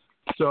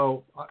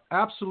 So I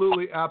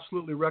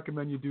absolutely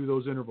recommend you do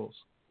those intervals.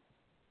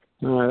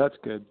 All right, that's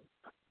good.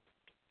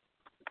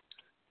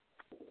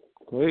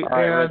 Great. All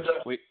right,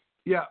 Rich,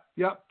 yeah.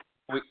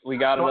 We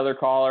got another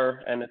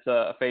caller, and it's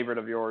a favorite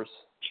of yours.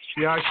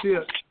 Yeah, I see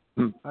it.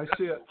 All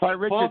right,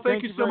 Richard, Paul,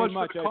 thank you so much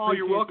for the call.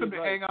 You're welcome to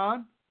hang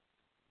on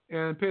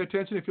and pay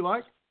attention if you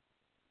like.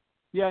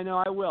 Yeah,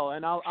 no, I will,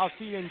 and I'll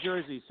see you in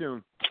Jersey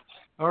soon.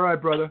 All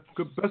right, brother.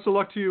 Good. Best of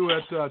luck to you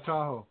at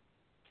Tahoe.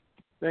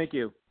 Thank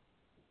you.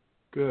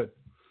 Good.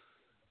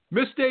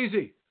 Miss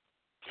Daisy.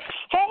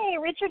 Hey,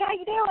 Richard, how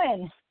you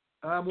doing?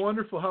 I'm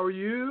wonderful. How are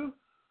you?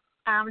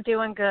 I'm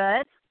doing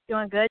good.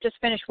 Just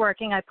finished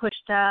working. I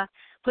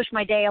pushed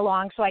my day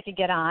along so I could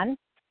get on.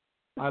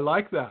 I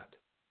like that.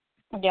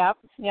 Yep.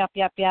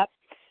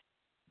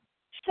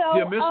 So, do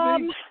you miss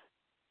me?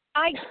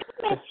 I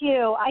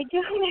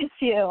do miss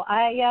you.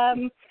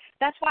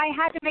 That's why I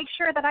had to make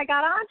sure that I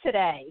got on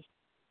today.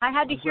 I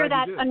had to hear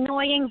that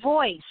annoying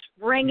voice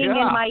ringing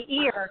in my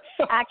ear.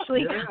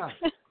 Actually. Yeah.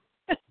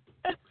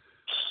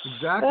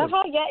 Exactly.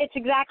 Yeah, it's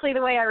exactly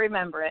the way I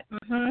remember it.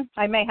 Mm-hmm.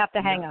 I may have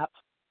to hang up.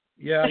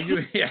 Yeah.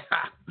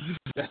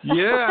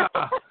 Yeah.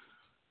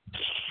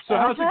 So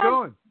how's it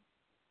going?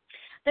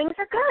 Things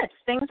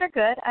are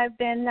good. I've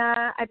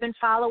been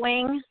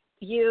following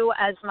you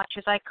as much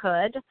as I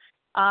could.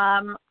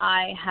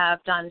 I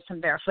have done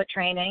some barefoot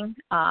training.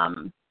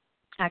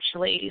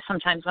 Actually,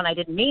 sometimes when I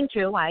didn't mean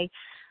to, I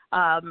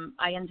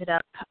ended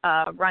up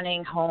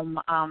running home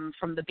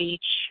from the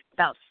beach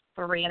about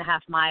 3.5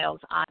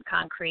 miles on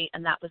concrete,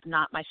 and that was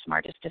not my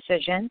smartest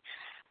decision.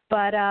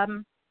 But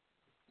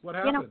What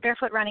happened?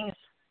 barefoot running is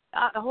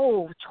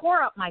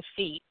tore up my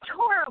feet,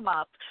 tore them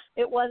up.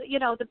 It was,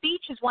 the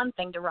beach is one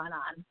thing to run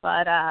on,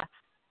 but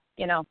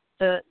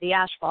the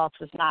asphalt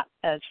was not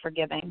as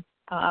forgiving.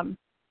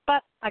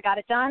 But I got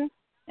it done,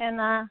 and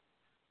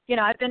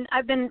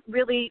I've been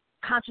really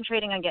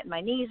concentrating on getting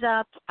my knees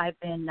up. I've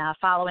been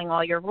following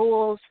all your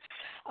rules.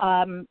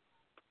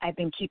 I've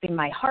been keeping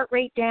my heart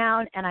rate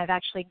down, and I've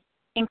actually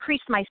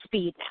increased my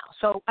speed now.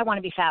 So I want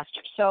to be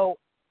faster. So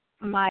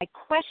my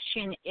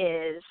question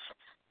is,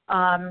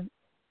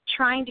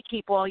 trying to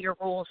keep all your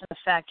rules in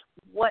effect,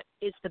 what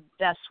is the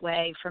best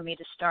way for me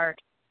to start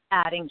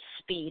adding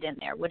speed in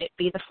there? Would it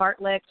be the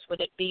fartleks?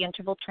 Would it be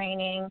interval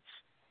training?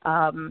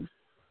 How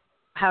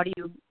do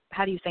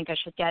you think I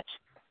should get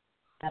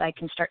that I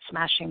can start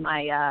smashing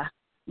my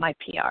my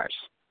PRs?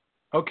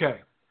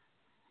 Okay,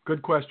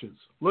 good questions.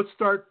 Let's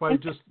start by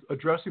just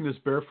addressing this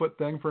barefoot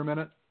thing for a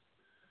minute.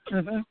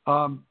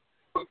 Mm-hmm.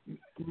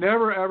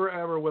 Never, ever,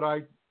 ever would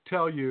I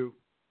tell you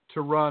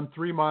to run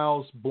 3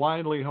 miles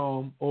blindly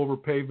home over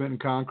pavement and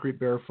concrete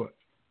barefoot.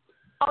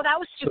 Oh, that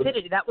was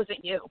stupidity. That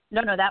wasn't you.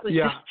 No, that was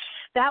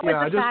that was the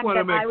I just fact want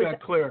to that make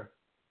that clear.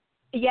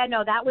 Yeah,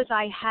 no, that was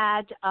I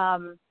had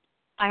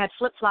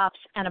flip-flops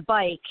and a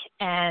bike,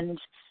 and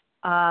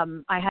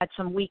I had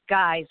some weak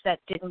guys that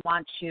didn't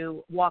want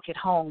to walk it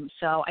home,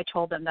 so I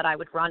told them that I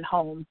would run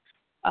home.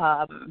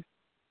 And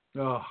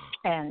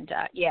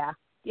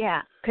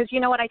because you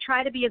know what, I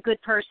try to be a good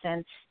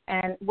person,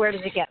 and where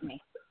does it get me?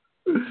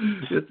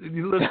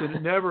 Listen,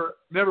 it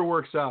never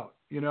works out.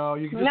 You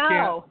just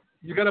can't.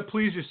 You got to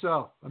please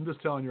yourself. I'm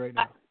just telling you right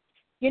now.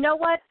 You know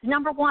what?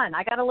 Number one,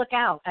 I got to look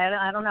out.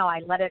 I don't know.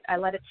 I let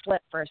it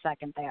slip for a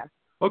second there.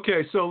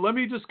 Okay, so let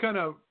me just kind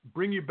of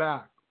bring you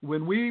back.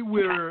 When we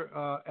were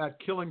at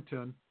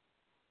Killington,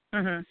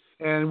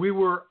 and we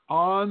were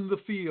on the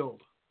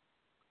field,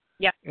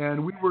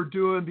 and we were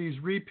doing these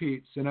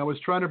repeats, and I was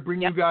trying to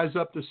bring you guys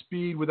up to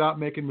speed without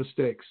making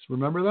mistakes.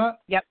 Remember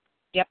that? Yep.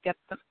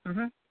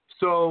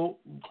 So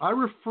I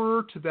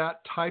refer to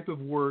that type of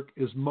work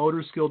as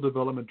motor skill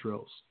development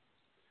drills.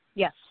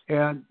 Yes.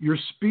 And your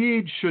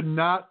speed should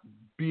not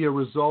be a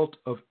result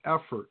of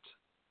effort.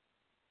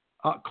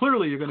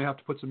 Clearly, you're going to have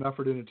to put some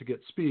effort in it to get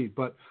speed,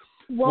 but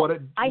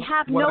I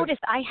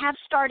have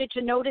started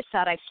to notice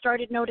that. I've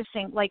started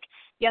noticing, like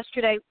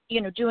yesterday,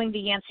 doing the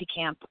Yancey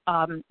camp.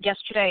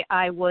 Yesterday,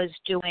 I was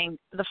doing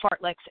the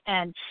fartleks,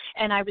 and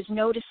I was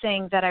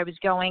noticing that I was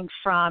going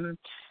from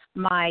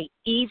my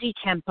easy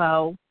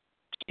tempo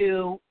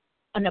to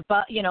an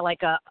above,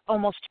 like a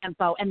almost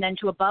tempo, and then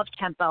to above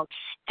tempo,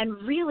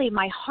 and really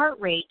my heart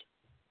rate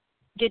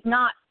did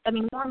not. I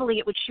mean, normally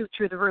it would shoot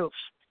through the roof,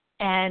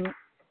 and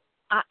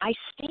I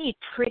stayed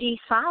pretty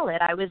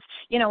solid. I was,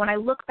 when I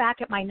look back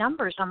at my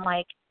numbers, I'm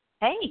like,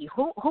 hey,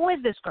 who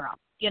is this girl?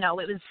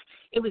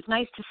 It was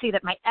nice to see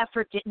that my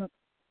effort didn't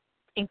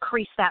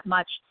increase that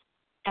much,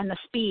 and the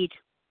speed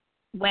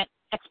went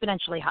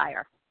exponentially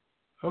higher.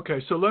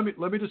 Okay, so let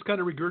me just kind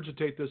of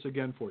regurgitate this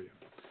again for you.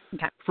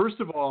 Okay. First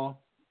of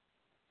all,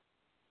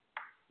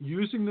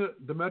 using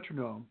the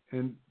metronome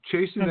and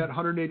chasing that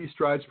 180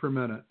 strides per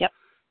minute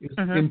is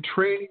in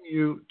training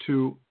you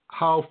to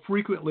how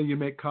frequently you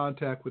make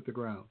contact with the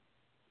ground.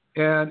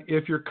 And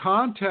if your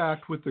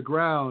contact with the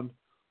ground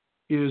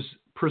is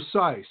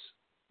precise,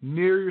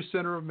 near your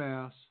center of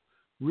mass,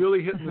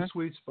 really hitting the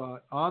sweet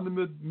spot on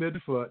the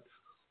midfoot,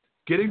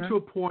 getting to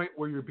a point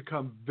where you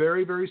become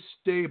very, very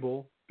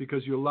stable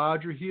because you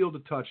allowed your heel to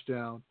touch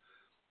down,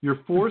 your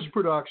force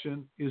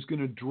production is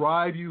going to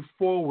drive you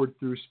forward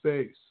through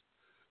space.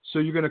 So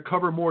you're going to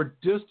cover more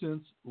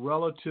distance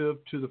relative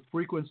to the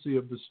frequency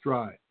of the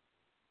stride.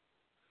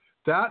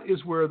 That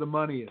is where the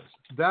money is.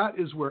 That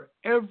is where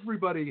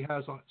everybody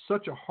has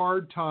such a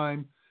hard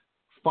time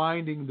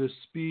finding this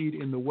speed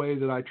in the way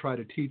that I try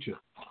to teach it.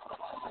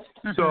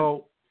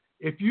 So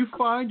if you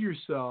find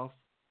yourself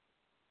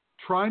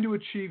trying to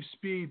achieve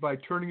speed by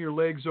turning your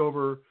legs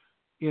over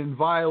in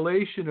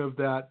violation of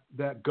that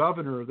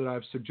governor that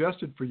I've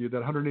suggested for you, that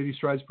 180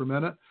 strides per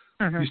minute,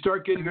 you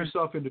start getting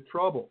yourself into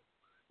trouble.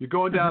 You're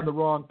going down the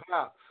wrong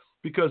path,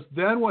 because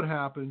then what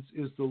happens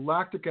is the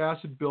lactic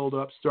acid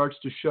buildup starts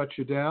to shut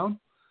you down.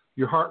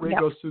 Your heart rate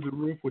goes through the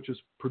roof, which is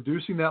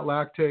producing that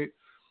lactate,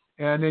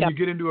 and then you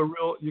get into a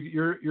real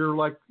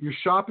you're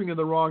shopping in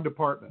the wrong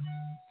department.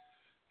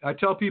 I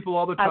tell people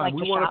all the time,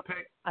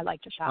 I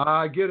like to shop.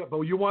 I get it, but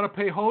you want to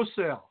pay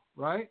wholesale,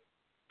 right?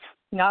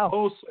 No.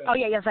 Wholesale. Oh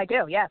yeah, yes I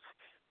do. Yes.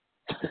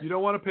 You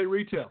don't want to pay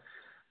retail,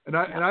 and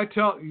I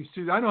tell you,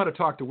 see, I know how to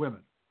talk to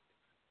women.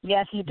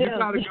 Yes, you do.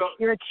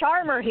 You're a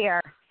charmer here.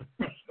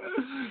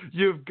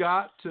 You've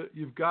got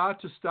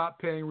to stop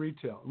paying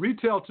retail.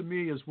 Retail to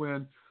me is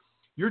when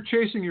you're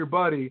chasing your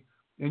buddy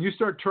and you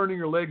start turning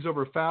your legs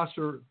over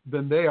faster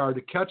than they are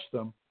to catch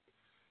them,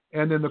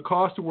 and then the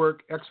cost of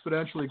work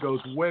exponentially goes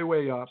way,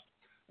 way up,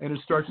 and it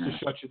starts to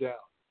shut you down.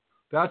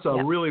 That's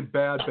a really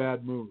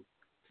bad move.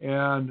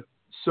 And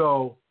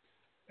so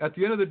at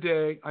the end of the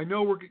day, I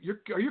know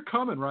you're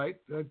coming, right?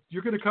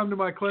 You're going to come to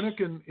my clinic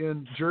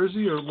in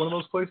Jersey or one of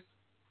those places?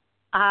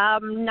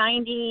 I'm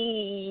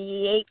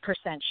 98%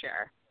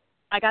 sure.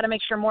 I got to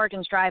make sure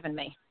Morgan's driving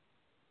me.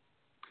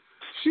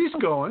 She's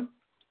going.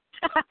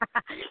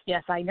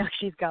 Yes, I know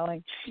she's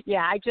going.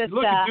 Yeah, I just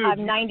Look, dude,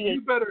 I'm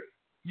 98.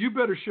 You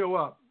better show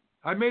up.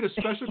 I made a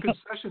special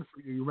concession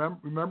for you. You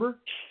remember?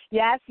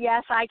 Yes,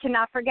 I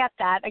cannot forget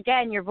that.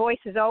 Again, your voice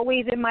is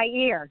always in my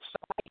ear, so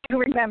I do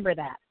remember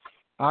that.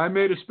 I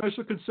made a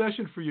special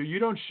concession for you. You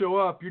don't show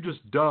up, you're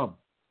just dumb.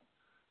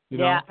 You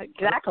know? Yeah,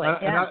 exactly.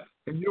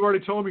 And you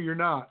already told me you're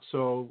not.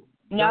 So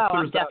no,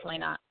 I'm definitely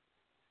not.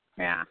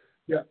 Yeah.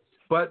 Yeah,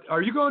 but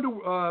are you going to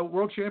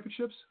World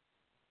Championships?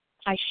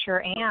 I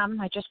sure am.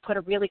 I just put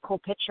a really cool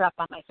picture up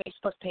on my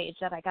Facebook page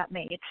that I got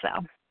made. So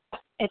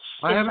it's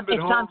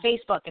on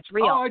Facebook. It's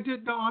real. Oh, I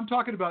did. No, I'm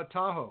talking about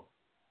Tahoe.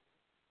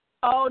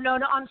 Oh no,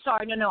 I'm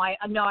sorry. No,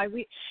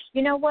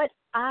 you know what?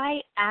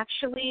 I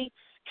actually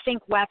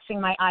think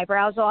waxing my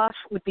eyebrows off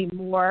would be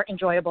more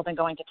enjoyable than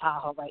going to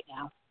Tahoe right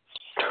now.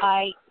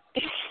 I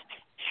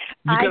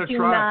do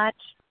not.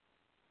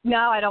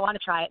 No, I don't want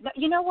to try it.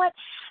 You know what?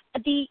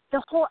 The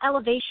whole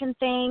elevation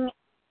thing.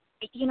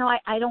 You know,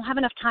 I don't have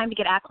enough time to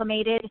get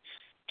acclimated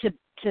to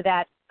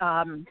that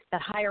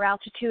that higher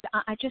altitude.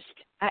 I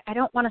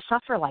don't want to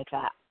suffer like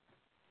that.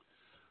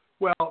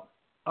 Well,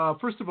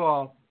 first of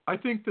all, I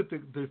think that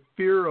the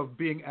fear of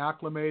being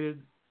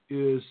acclimated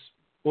is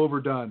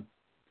overdone.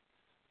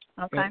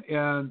 Okay.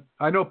 And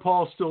I know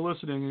Paul's still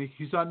listening, and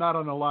he's not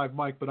on a live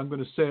mic, but I'm going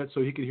to say it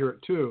so he can hear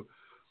it too.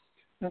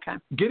 Okay.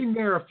 Getting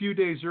there a few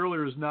days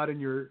earlier is not in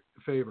your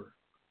favor.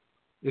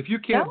 If you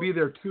can't be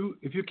there 2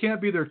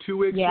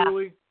 weeks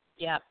early,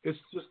 it's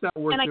just not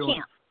worth doing. And I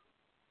can't.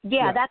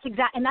 Yeah, that's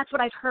exact, and that's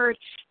what I've heard.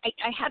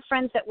 I had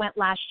friends that went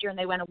last year, and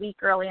they went a week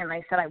early, and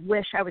they said, I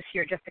wish I was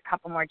here just a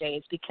couple more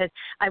days, because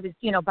I was,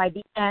 by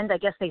the end, I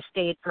guess they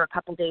stayed for a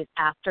couple days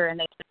after,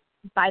 and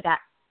by that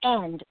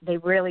end, they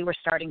really were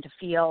starting to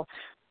feel,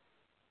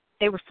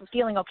 they were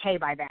feeling okay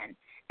by then.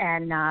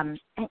 And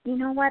you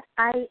know what,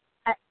 I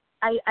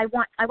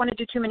want to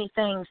do too many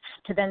things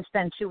to then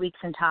spend 2 weeks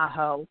in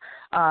Tahoe.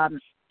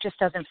 Just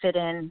doesn't fit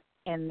in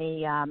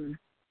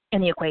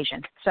the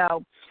equation.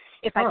 So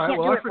if I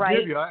can't do it right,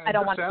 I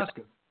don't want to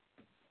do it.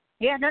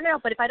 Yeah, no.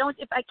 But if I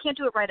can't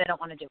do it right, I don't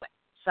want to do it.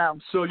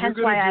 So hence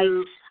why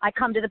I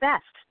come to the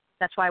best.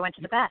 That's why I went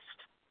to the best.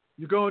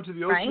 You're going to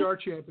the OCR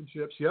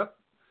Championships. Yep.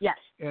 Yes.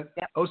 And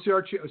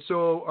OCR.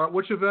 So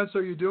which events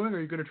are you doing? Or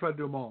are you going to try to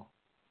do them all?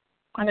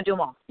 I'm going to do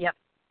them all. Yep.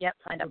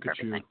 Signed up for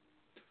everything.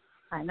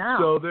 I know.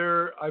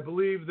 So I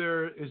believe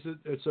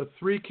it's a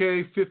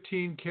 3K,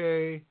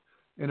 15K,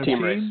 and a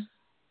team race.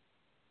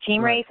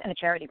 Team race and a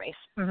charity race.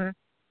 Mm-hmm.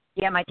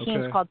 Yeah, my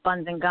team's called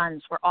Buns and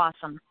Guns. We're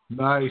awesome.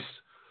 Nice.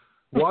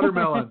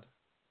 Watermelon.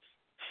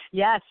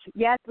 Yes,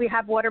 we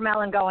have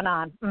watermelon going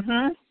on.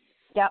 Mm-hmm.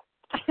 Yep.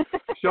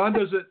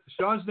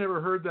 Sean's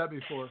never heard that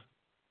before.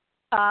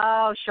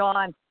 Oh,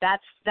 Sean,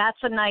 that's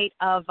a night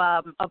of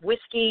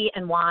whiskey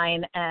and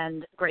wine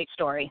and great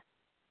story.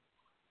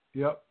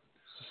 Yep.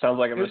 Sounds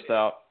like I missed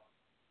out.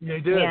 Yeah,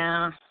 he did.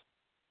 Yeah,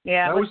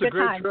 that was a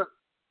great time. trip.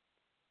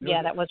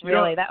 Yeah, that was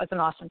that was an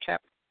awesome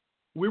trip.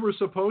 We were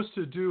supposed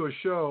to do a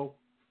show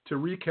to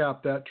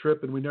recap that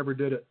trip, and we never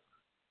did it.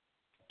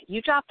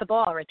 You dropped the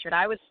ball, Richard.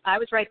 I was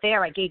right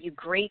there. I gave you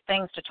great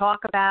things to talk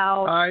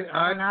about.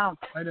 I know.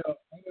 Yeah,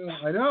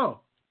 I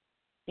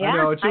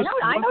know.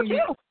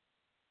 Too.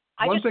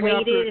 I just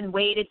waited and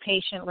waited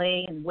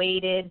patiently and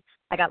waited.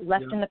 I got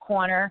left in the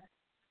corner.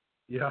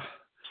 Yeah.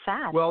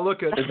 Sad. Well,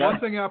 look, one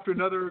thing after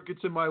another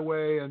gets in my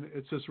way, and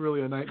it's just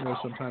really a nightmare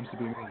sometimes to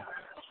be me.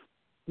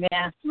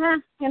 Yeah.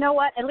 You know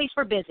what? At least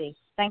we're busy.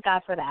 Thank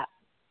God for that.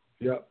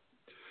 Yep.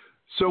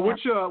 So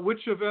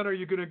which event are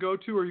you going to go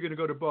to, or are you going to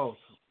go to both?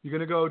 You're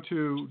going to go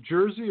to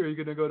Jersey, or are you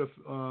going to go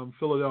to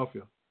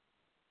Philadelphia?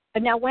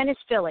 But now, when is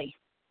Philly?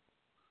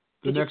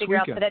 Did you figure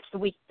out that that's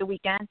the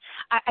weekend?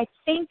 I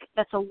think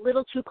that's a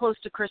little too close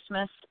to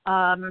Christmas.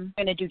 I'm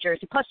going to do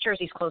Jersey. Plus,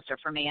 Jersey's closer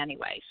for me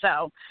anyway.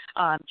 So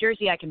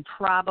Jersey, I can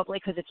probably,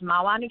 because it's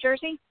Mahwah, New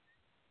Jersey.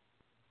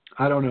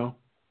 I don't know.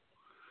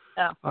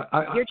 Oh,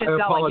 you're just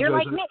going. You're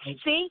like me.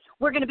 See,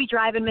 we're going to be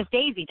driving Miss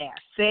Daisy there.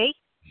 See,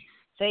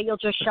 you'll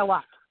just show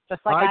up,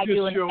 just like I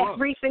do in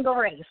every single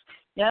race.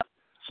 Yep.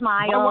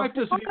 Smile. My wife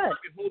doesn't even let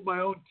me hold my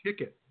own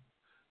ticket.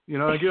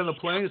 I get on the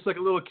plane, it's like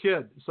a little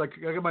kid. It's like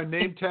I got my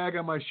name tag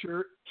on my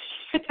shirt.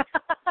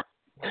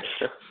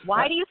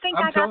 Why do you think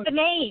I got the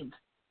name?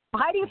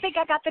 Why do you think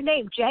I got the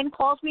name? Jen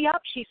calls me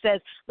up. She says,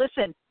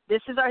 "Listen,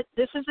 this is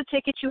the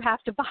ticket you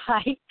have to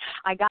buy.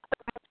 I got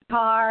the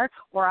car,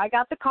 or I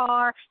got the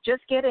car.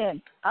 Just get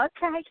in."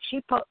 Okay.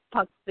 She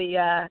puts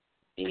the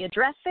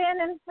address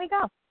in, and we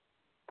go.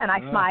 And I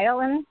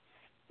smile and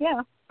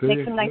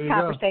make some nice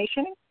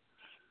conversation,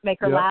 make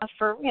her laugh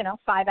for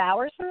 5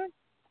 hours,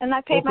 and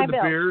I paid my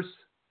bill. Beers.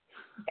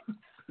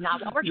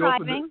 Not while we're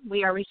driving.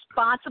 We are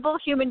responsible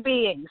human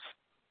beings.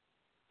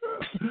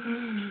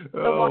 The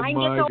wine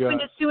gets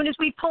opened as soon as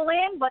we pull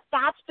in, but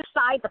that's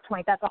beside the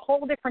point. That's a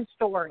whole different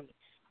story.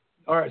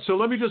 All right, so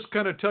let me just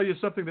kind of tell you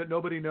something that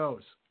nobody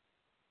knows.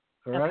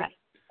 All right?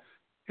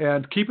 Okay.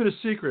 And keep it a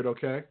secret,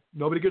 okay?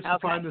 Nobody gets to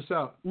find this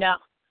out. No.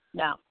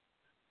 No.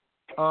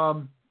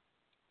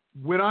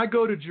 When I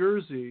go to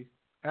Jersey,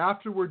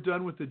 after we're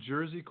done with the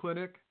Jersey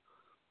clinic,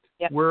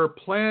 Yep. we're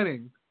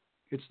planning,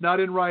 it's not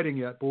in writing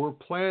yet, but we're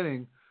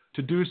planning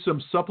to do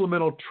some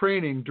supplemental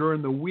training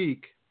during the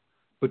week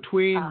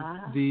between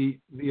the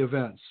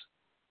events.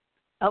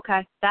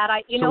 Okay.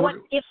 You So know what?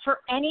 If for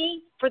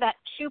that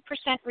 2%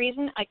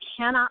 reason I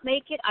cannot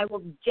make it, I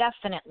will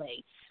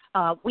definitely.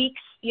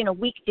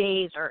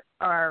 Weekdays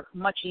are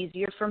much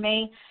easier for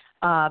me.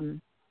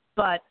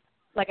 But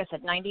like I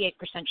said, 98%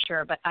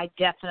 sure. But I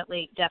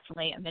definitely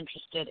am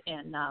interested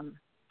in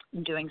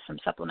doing some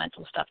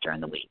supplemental stuff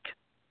during the week.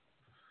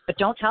 But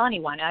don't tell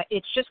anyone.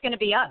 It's just going to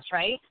be us,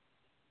 right?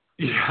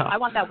 Yeah. I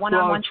want that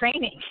one-on-one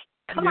training.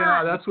 Come on.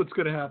 Yeah, that's what's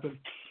going to happen.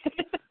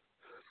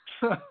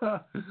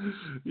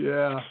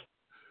 Yeah.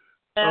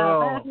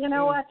 You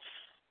know what?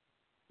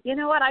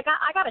 I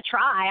got to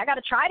try. I got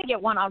to try to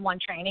get one-on-one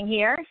training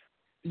here.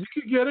 You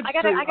can get it. I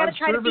got to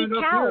try to beat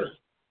Callie.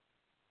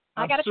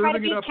 I got to try to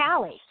beat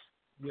Callie.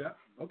 Yeah.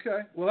 Okay.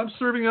 Well, I'm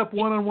serving up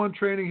one-on-one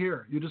training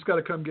here. You just got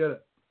to come get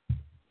it.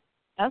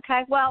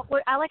 Okay. Well,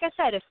 like I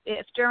said,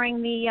 if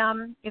during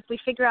the if we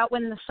figure out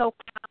when the SoCal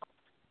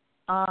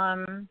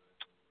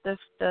the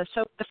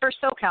first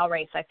SoCal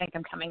race, I think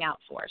I'm coming out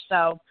for.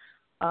 So.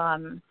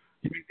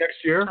 You mean next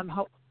year?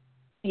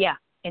 Yeah,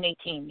 in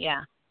 2018.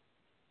 Yeah.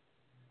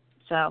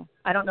 So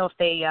I don't know if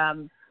they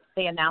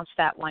announced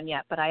that one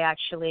yet, but I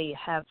actually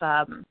have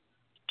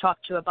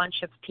talked to a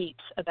bunch of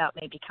peeps about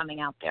maybe coming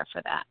out there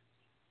for that.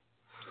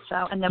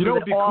 So and then we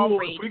would all cool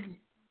read. if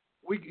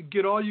we could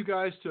get all you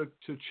guys to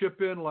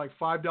chip in like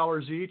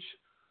 $5 each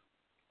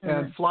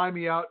and fly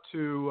me out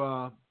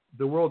to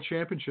the World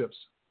Championships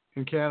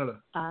in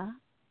Canada. That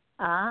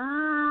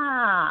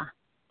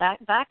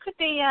could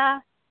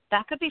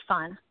be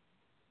fun.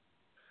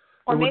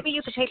 Or maybe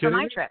you could pay for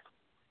my trip.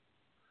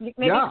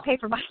 Maybe you could pay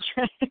for my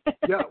trip.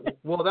 Yeah,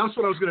 well, that's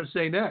what I was going to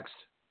say next.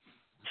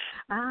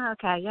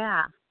 Okay,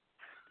 yeah.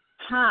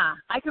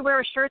 I could wear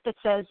a shirt that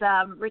says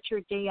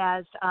Richard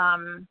Diaz,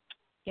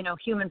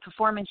 human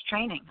performance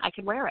training. I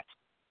could wear it.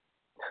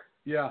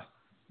 Yeah.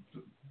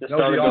 Just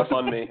start a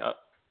GoFundMe.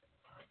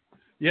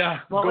 Yeah,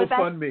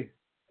 GoFundMe.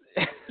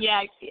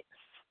 Yeah.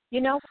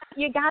 You know,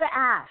 you got to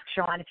ask,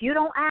 Sean. If you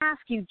don't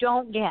ask, you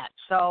don't get.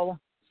 So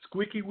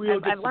squeaky wheel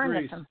gets the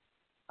grease.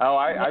 Oh,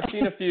 I've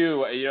seen a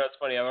few. It's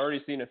funny. I've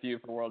already seen a few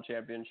for World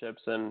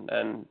Championships, and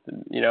 $2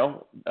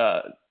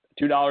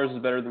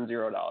 is better than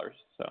 $0.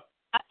 So.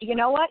 You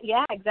know what?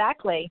 Yeah,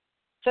 exactly.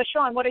 So,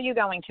 Sean, what are you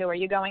going to? Are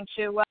you going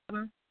to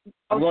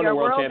I'm going to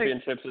World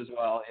Championships as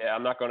well. Yeah,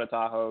 I'm not going to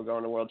Tahoe.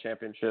 Going to World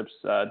Championships,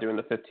 doing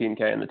the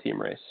 15K and the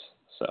team race.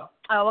 So.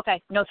 Oh, okay.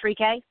 No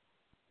 3K?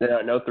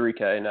 Yeah, no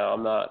 3K. No,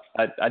 I'm not.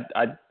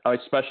 I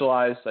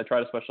specialize. I try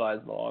to specialize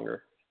in the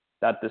longer.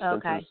 That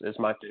distance is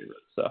my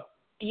favorite. So.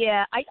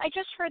 Yeah, I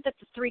just heard that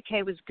the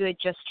 3K was good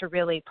just to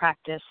really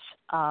practice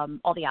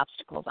all the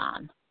obstacles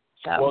on.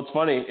 So. Well, it's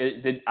funny.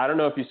 I don't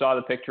know if you saw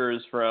the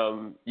pictures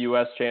from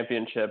U.S.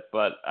 Championship,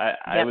 but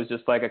it was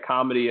just like a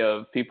comedy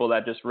of people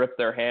that just ripped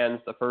their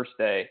hands the first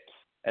day,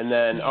 and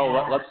then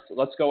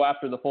let's go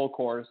after the full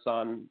course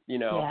on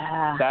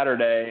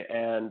Saturday,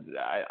 and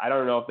I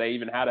don't know if they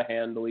even had a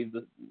hand to leave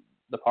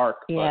the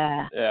park.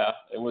 Yeah. But yeah,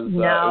 it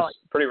was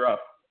pretty rough.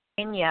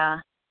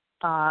 Kenya,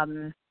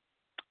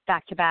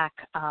 back to back.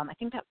 I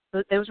think that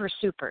those were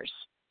supers.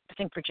 I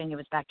think Virginia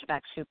was back to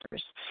back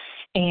supers,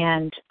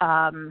 and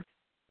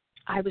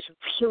I was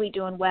really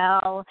doing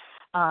well.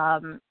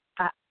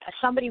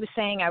 Somebody was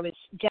saying I was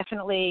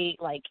definitely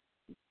I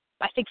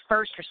think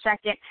first or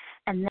second,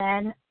 and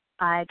then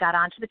I got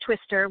onto the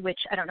twister, which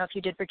I don't know if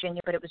you did,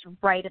 Virginia, but it was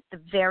right at the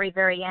very,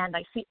 very end.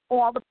 I see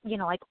all the,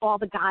 all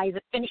the guys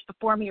that finished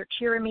before me are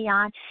cheering me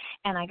on,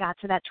 and I got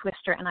to that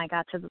twister, and I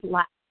got to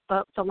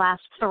the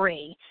last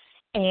three,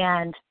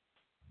 and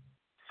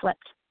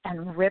flipped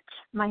and ripped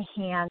my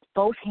hand,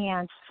 both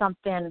hands,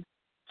 something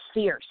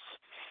fierce.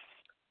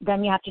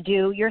 Then you have to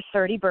do your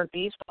 30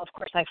 burpees. Well, of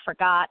course, I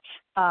forgot.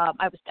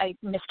 I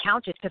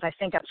miscounted because I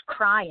think I was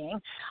crying.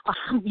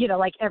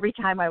 Every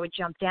time I would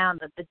jump down,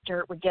 the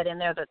dirt would get in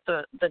there.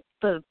 The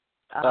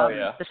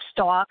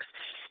stalks.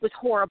 It was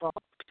horrible.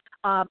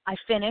 I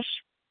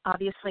finished.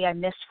 Obviously, I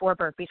missed 4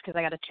 burpees because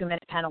I got a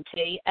 2-minute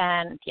penalty,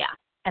 and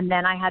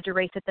then I had to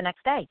race it the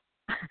next day.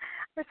 I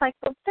was like,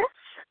 well, this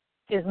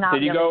is not.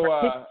 Did you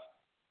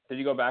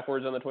go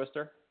backwards on the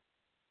twister?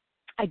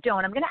 I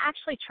don't. I'm going to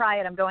actually try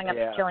it. I'm going up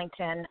to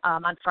Killington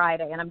on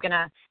Friday, and I'm going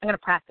to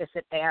practice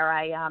it there.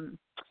 I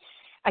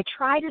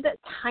tried it a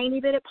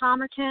tiny bit at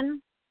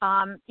Palmerton.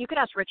 You could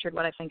ask Richard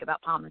what I think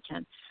about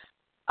Palmerton.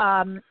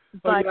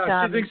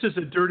 She thinks it's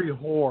a dirty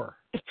whore.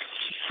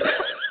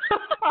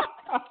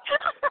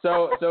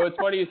 So it's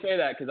funny you say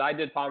that because I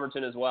did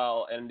Palmerton as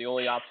well, and the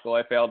only obstacle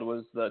I failed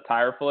was the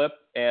tire flip,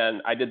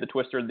 and I did the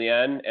twister at the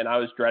end, and I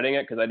was dreading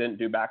it because I didn't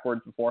do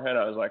backwards beforehand.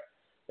 I was like,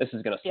 this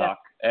is going to suck.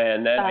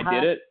 And then I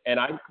did it, and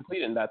I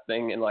completed that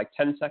thing in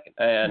 10 seconds.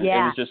 And it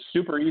was just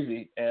super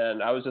easy.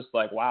 And I was just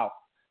like, wow,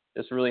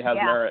 this really has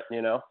merit,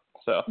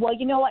 So. Well,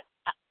 you know what?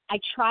 I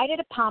tried it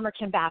at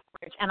Palmerton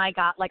backwards, and I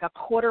got like a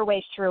quarter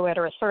way through it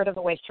or a third of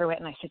the way through it,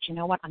 and I said, you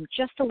know what, I'm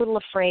just a little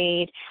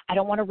afraid. I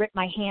don't want to rip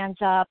my hands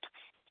up.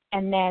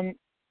 And then,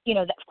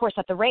 of course,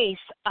 at the race,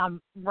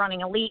 I'm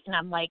running elite, and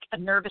I'm like a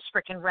nervous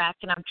freaking wreck,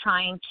 and I'm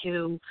trying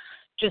to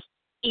just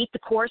eat the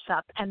course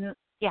up, and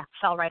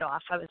fell right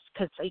off.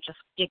 Because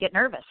you get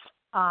nervous.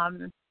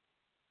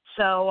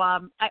 So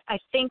I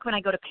think when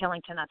I go to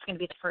Killington, that's going to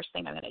be the first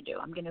thing I'm going to do.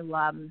 I'm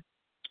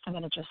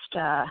going to just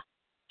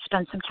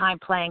spend some time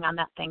playing on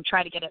that thing,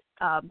 try to get it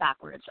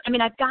backwards. I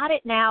mean, I've got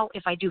it now.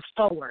 If I do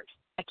forward,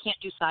 I can't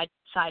do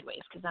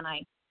sideways because then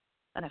I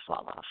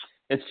fall off.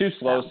 It's too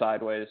slow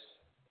sideways.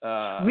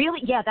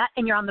 Really? Yeah. That,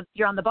 and you're on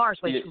the bars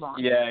way too long.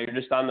 Yeah, you're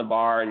just on the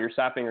bar and you're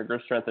sapping your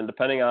grip strength, and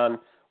depending on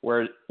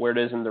where it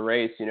is in the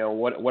race,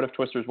 what if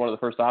Twister is one of the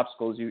first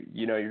obstacles?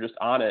 You're just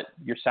on it.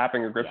 You're sapping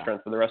your grip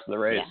strength for the rest of the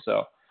race. Yeah.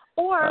 So.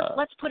 Or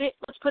let's put it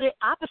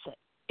opposite.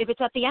 If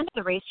it's at the end of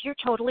the race, you're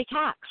totally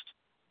taxed.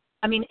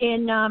 I mean,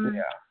 in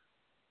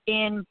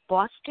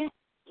Boston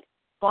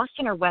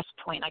or West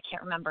Point, I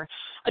can't remember.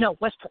 No,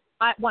 West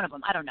Point, one of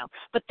them, I don't know.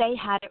 But they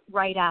had it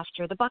right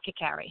after the bucket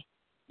carry.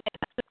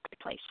 That's a great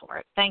place for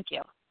it. Thank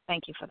you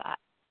for that.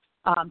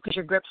 Because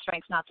your grip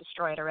strength's not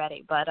destroyed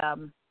already. But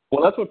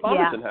well, that's what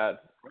Palmerton had.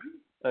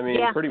 I mean,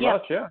 pretty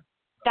much, yeah.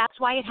 That's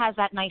why it has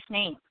that nice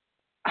name.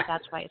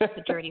 That's why it's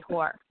the Dirty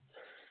Whore.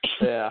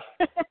 Yeah.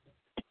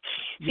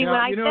 See, when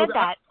I said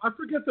that, I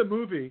forget the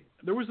movie.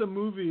 There was a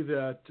movie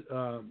that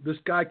this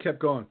guy kept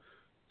going,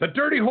 the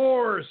Dirty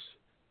Horse,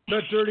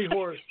 the Dirty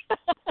Horse.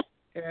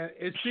 And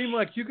it seemed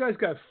like you guys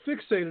got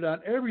fixated on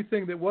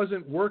everything that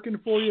wasn't working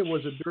for you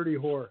was a dirty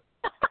whore.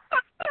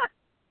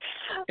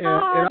 And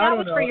I don't know. That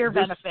was for your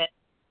benefit.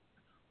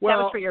 Well,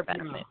 that was for your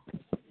benefit.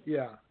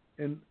 Yeah.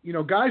 And,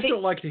 guys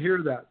don't like to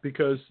hear that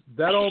because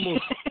that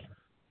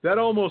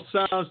almost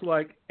sounds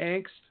like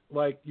angst,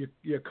 like you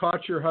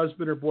caught your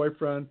husband or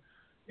boyfriend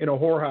in a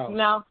whorehouse.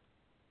 No,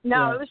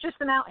 yeah. It was just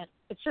the mountain.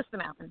 It's just the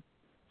mountain.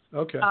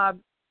 Okay.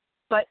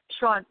 But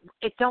Sean,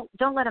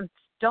 don't let him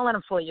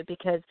fool you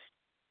because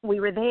we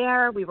were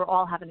there. We were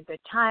all having a good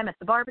time at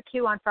the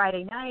barbecue on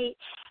Friday night,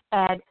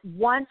 and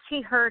once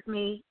he heard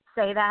me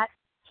say that,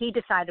 he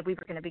decided we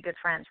were going to be good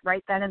friends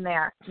right then and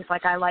there. He's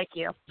like, I like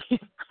you.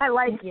 I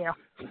like you.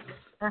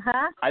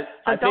 I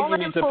think you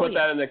need to put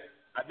that in the.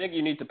 I think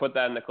you need to put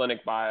that in the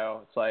clinic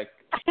bio. It's like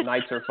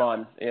nights are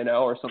fun,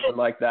 or something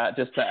like that,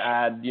 just to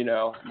add,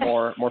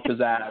 more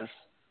pizzazz.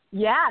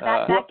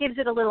 Yeah, that gives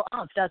it a little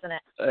oomph, doesn't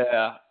it?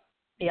 Yeah.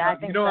 Yeah, I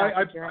think so.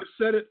 I've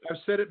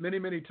said it many,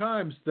 many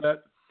times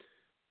that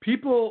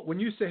people, when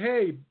you say,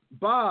 "Hey,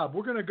 Bob,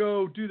 we're going to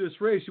go do this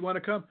race. You want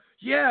to come?"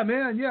 Yeah,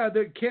 man. Yeah,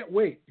 they can't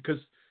wait because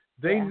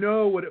they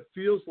know what it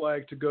feels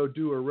like to go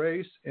do a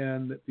race,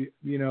 and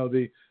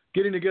the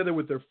getting together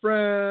with their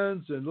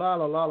friends and la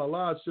la la la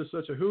la. It's just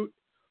such a hoot.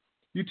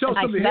 You tell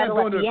somebody, "Hey, I'm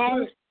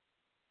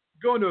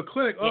going to a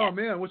clinic." Yeah. Oh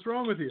man, what's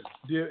wrong with you?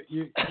 Do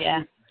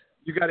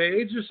you got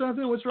AIDS or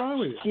something? What's wrong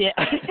with you?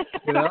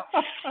 Yeah.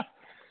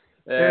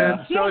 And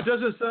so it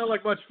doesn't sound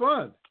like much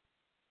fun.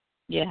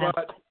 Yeah.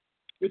 But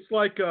it's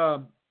like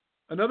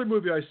another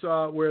movie I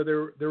saw where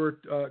they were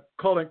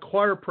calling it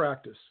choir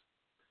practice.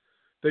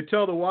 They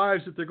tell the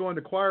wives that they're going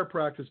to choir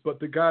practice, but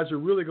the guys are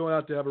really going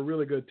out to have a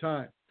really good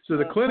time. So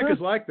the clinic is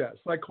like that.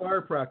 It's like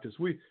choir practice.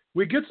 We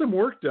get some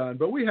work done,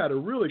 but we had a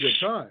really good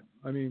time.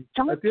 I mean,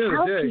 at the end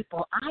of the day,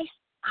 people.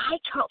 I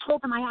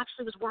told them I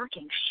actually was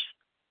working.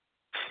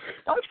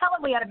 Don't tell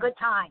them we had a good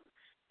time.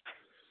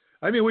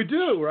 I mean, we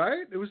do,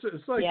 right?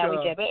 It's like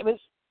we did. It was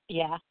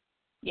yeah.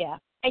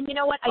 And you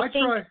know what? I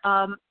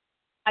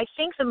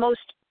think the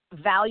most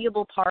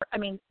valuable part. I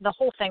mean, the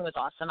whole thing was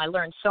awesome. I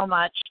learned so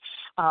much.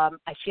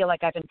 I feel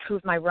like I've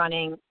improved my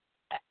running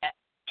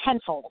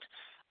tenfold.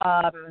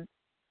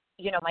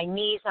 My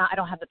knees. I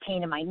don't have the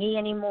pain in my knee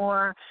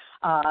anymore.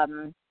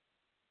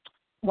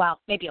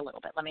 Well, maybe a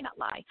little bit. Let me not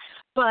lie.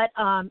 But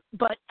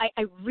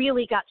I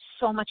really got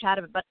so much out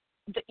of it. But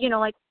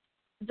like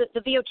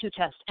the VO2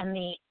 test and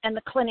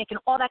the clinic and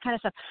all that kind of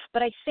stuff.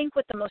 But I think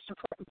what the most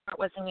important part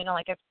was, and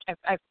like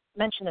I've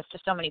mentioned this to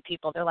so many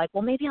people, they're like,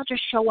 well, maybe I'll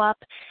just show up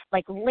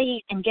like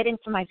late and get in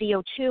for my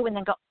VO2 and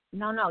then go.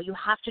 No, you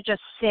have to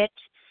just sit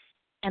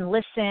and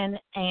listen,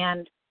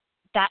 and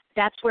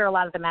that's where a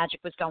lot of the magic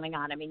was going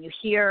on. I mean, you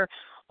hear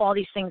all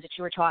these things that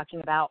you were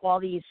talking about, all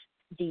these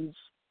things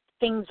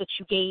that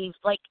you gave,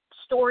 like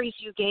stories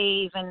you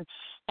gave,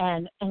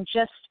 and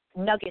just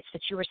nuggets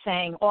that you were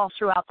saying all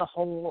throughout the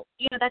whole.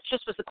 That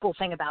just was the cool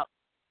thing about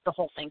the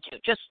whole thing too.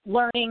 Just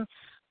learning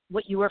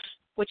what you were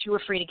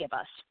free to give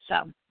us.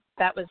 So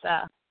that was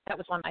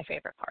one of my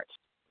favorite parts.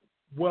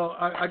 Well,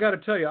 I got to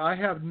tell you, I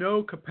have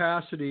no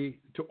capacity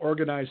to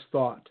organize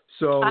thought.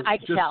 So I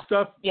can tell.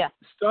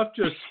 Stuff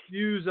just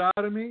spews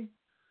out of me,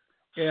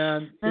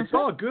 and it's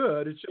all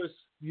good. It's just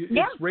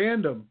it's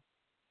random.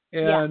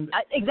 And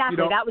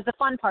exactly. That was the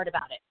fun part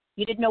about it.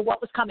 You didn't know what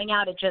was coming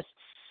out. It just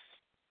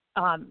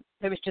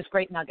there was just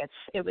great nuggets.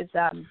 It was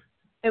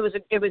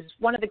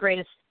one of the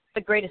greatest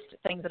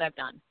things that I've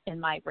done in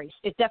my race.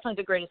 It's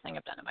definitely the greatest thing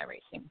I've done in my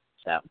racing.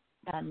 So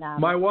And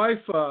my wife,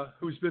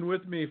 who's been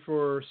with me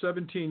for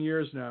 17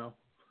 years now,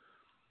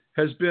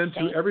 has been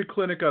to every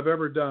clinic I've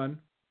ever done,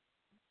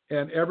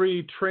 and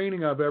every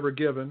training I've ever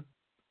given,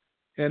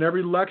 and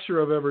every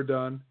lecture I've ever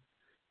done,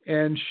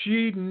 and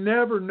she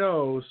never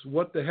knows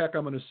what the heck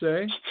I'm going to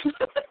say.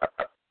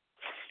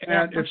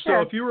 And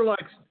if you were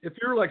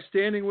like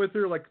standing with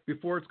her like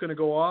before it's going to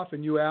go off,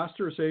 and you asked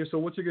her, say, so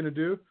what's he going to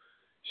do?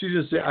 She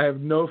just say, I have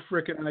no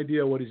frickin'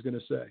 idea what he's going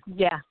to say.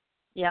 Yeah.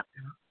 Yep.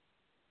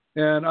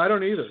 And I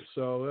don't either.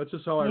 So that's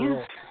just how I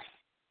roll.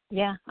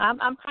 Yeah,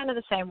 I'm kind of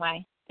the same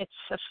way.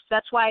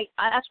 That's why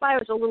I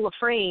was a little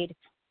afraid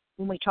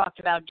when we talked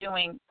about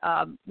doing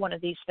one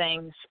of these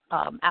things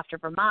after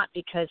Vermont,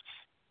 because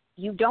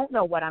you don't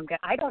know what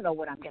I don't know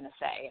what I'm going to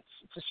say.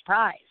 It's a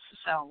surprise.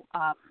 So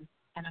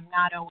and I'm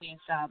not always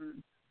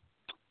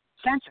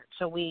censored.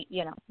 So we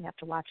have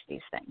to watch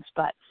these things.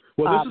 But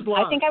well, this is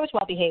I think I was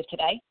well behaved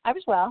today. I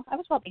was well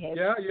behaved.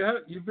 Yeah,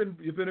 you've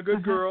been a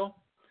good girl.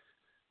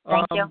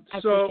 Thank you. I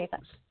appreciate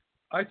that.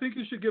 I think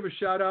you should give a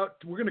shout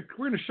out. We're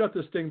gonna shut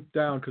this thing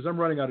down because I'm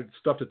running out of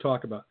stuff to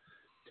talk about.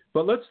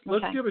 But let's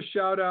give a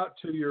shout out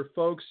to your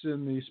folks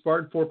in the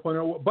Spartan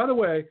 4.0. By the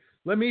way,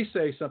 let me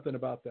say something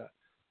about that.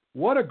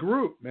 What a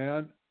group,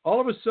 man!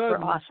 All of a sudden,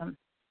 we're awesome.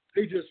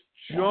 They just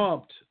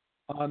jumped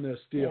on this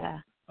deal.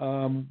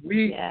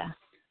 Yeah.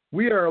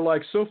 We are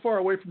like so far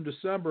away from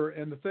December,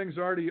 and the thing's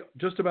already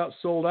just about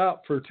sold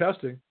out for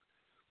testing.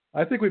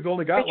 I think we've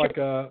only got like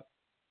a.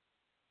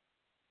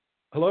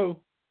 Hello.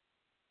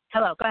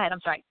 Hello. Go ahead.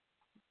 I'm sorry.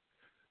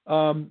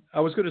 I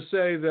was going to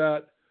say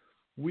that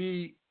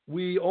we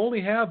only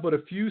have but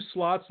a few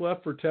slots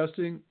left for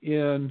testing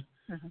in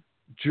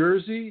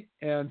Jersey,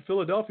 and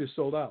Philadelphia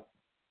sold out.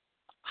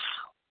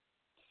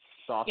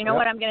 Wow. You know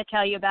what I'm going to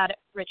tell you about it,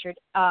 Richard?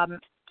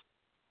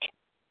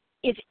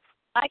 If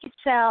I could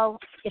sell,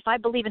 if I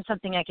believe in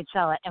something, I could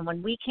sell it. And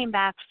when we came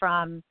back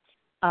from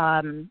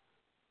Killington,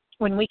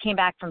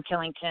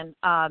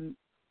 I'm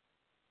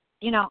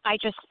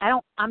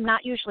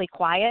not usually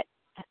quiet.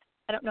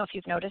 I don't know if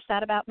you've noticed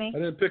that about me. I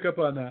didn't pick up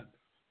on that.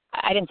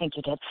 I didn't think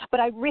you did,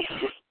 but I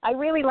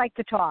really like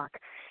to talk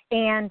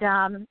and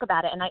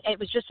about it. And it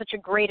was just such a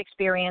great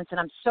experience, and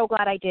I'm so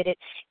glad I did it.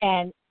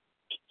 And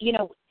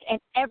and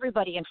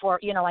everybody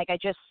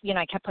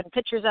I kept putting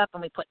pictures up,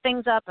 and we put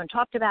things up and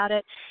talked about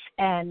it,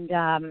 and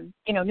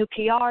new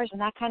PRs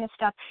and that kind of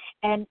stuff.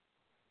 And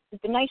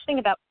the nice thing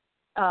about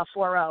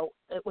 4.0,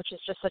 which is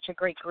just such a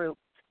great group,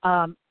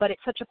 but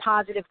it's such a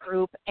positive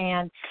group,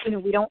 and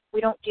we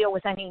don't deal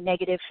with any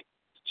negative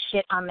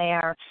shit on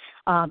there.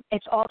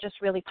 It's all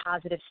just really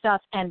positive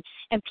stuff, and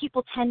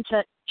people tend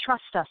to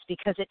trust us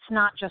because it's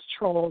not just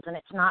trolls, and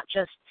it's not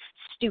just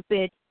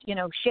stupid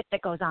shit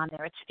that goes on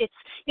there. It's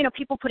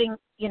people putting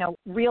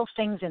real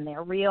things in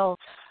there, real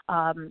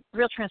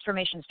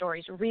transformation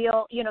stories,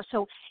 real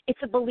so it's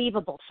a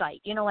believable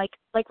site.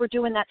 Like we're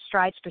doing that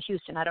Strides for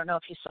Houston. I don't know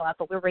if you saw it,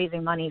 but we're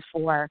raising money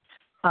for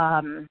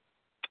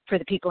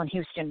the people in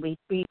Houston. We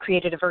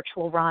created a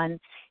virtual run,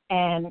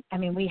 and I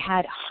mean, we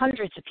had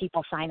hundreds of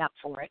people sign up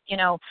for it.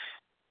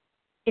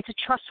 It's a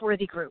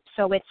trustworthy group.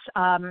 So it's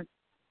when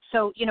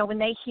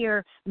they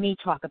hear me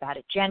talk about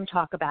it, Jen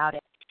talk about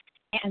it,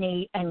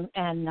 Annie and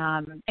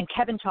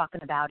Kevin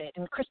talking about it,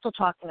 and Crystal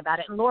talking about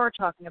it, and Laura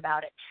talking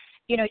about it,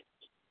 you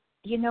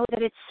know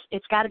that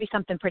it's got to be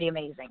something pretty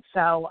amazing.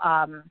 So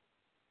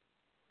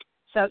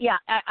yeah,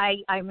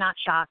 I'm not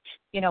shocked.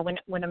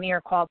 When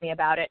Amir called me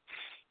about it,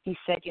 he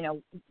said,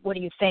 what do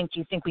you think? Do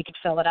you think we could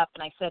fill it up?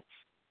 And I said,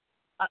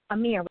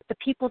 Amir, with the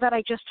people that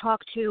I just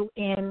talked to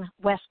in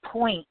West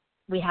Point,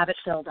 we have it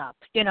filled up.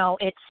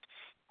 It's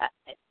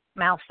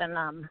mouth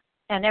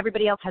and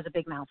everybody else has a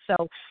big mouth.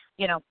 So,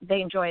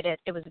 they enjoyed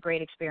it. It was a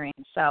great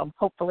experience. So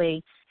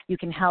hopefully you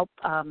can help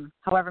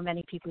however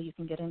many people you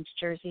can get into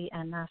Jersey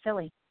and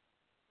Philly.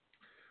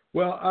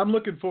 Well, I'm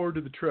looking forward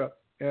to the trip.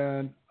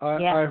 And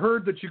I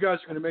heard that you guys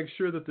are going to make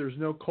sure that there's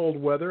no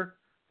cold weather.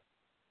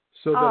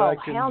 So that I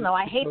can. Oh, hell no.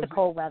 I hate the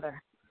cold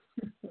weather.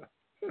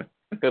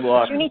 Good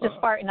luck. You need to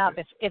spartan up.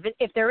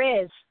 If there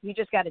is, you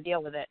just got to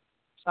deal with it.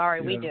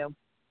 Sorry, we do.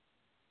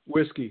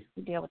 Whiskey.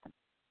 We deal with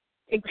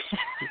it.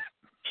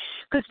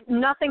 Because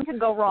nothing can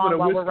go wrong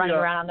while we're running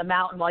around on the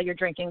mountain while you're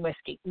drinking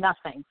whiskey.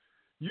 Nothing.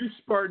 You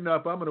spartan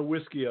up. I'm going to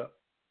whiskey up.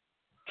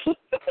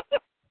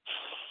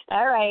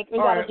 All right. We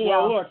got a deal.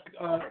 Well, look,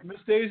 Miss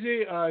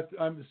Daisy,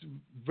 I'm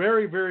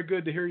very, very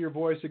good to hear your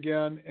voice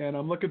again, and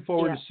I'm looking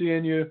forward to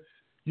seeing you.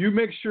 You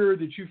make sure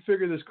that you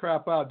figure this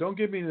crap out. Don't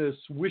give me this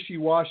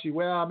wishy-washy,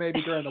 well,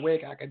 maybe during the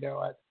week I can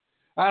do it.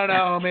 I don't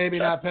know, maybe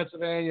not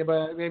Pennsylvania,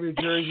 but maybe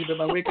Jersey, but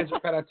my weekends are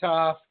kind of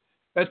tough.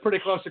 That's pretty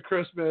close to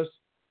Christmas.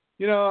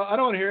 I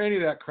don't want to hear any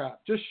of that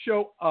crap. Just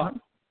show up.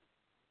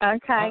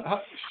 Okay.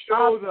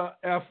 Show the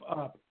F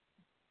up.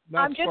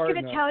 I'm just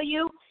going to tell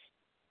you,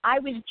 I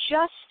was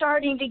just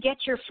starting to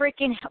get your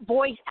freaking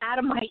voice out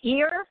of my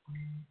ear.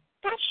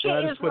 That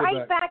shit is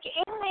right back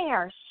in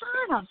there.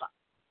 Son of a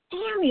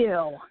damn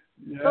you.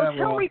 Yeah, those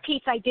hill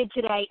repeats I did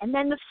today. And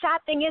then the sad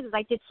thing is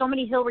I did so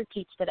many hill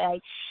repeats today.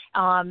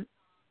 And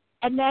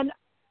then,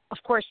 of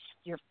course,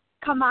 your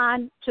come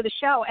on to the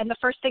show, and the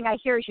first thing I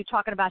hear is you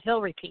talking about hill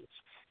repeats.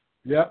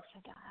 Yep.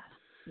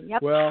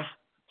 Yep. Well,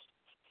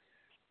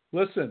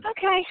 listen.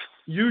 Okay.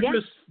 You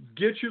just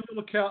get your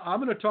little cow.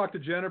 I'm going to talk to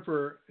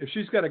Jennifer. If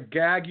she's got to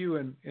gag you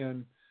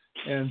and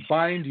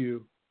bind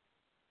you,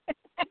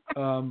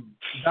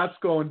 that's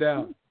going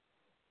down.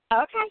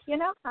 Okay. You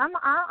know, I'm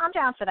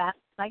down for that.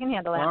 I can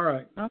handle that. All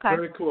right. Okay.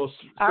 Very cool.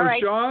 All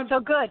right. Sean. So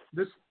good.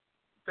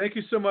 Thank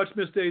you so much,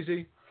 Miss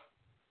Daisy.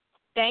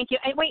 Thank you.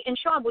 And wait, and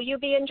Sean, will you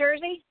be in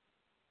Jersey?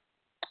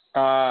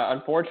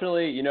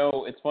 Unfortunately, you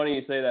know, it's funny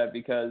you say that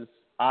because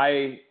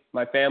my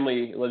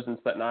family lives in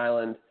Staten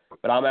Island,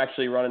 but I'm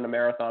actually running a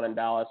marathon in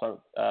Dallas on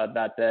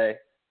that day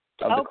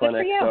of the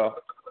clinic. Good for you. So,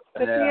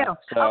 good for you.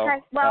 So, okay.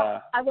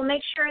 Well, I will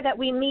make sure that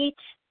we meet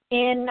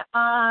in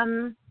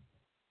Canada.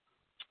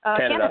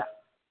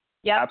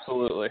 Yep.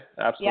 Absolutely.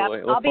 Yep.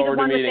 Look I'll be the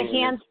one with meeting the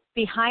hands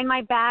behind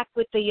my back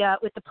with the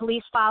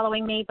police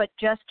following me, but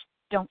just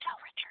don't tell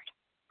Richard.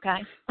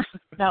 Okay?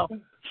 No.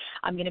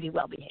 I'm going to be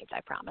well behaved,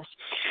 I promise.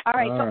 All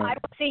right. I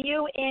will see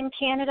you in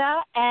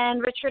Canada,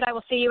 and Richard, I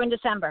will see you in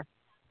December.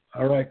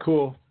 All right,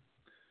 cool.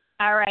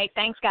 All right.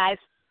 Thanks, guys.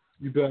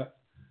 You bet.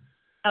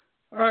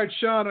 All right,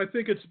 Sean, I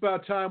think it's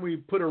about time we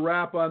put a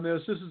wrap on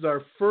this. This is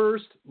our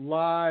first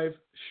live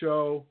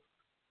show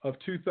of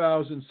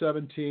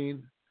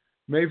 2017.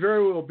 May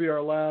very well be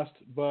our last,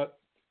 but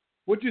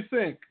what do you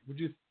think?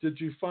 Did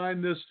you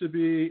find this to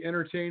be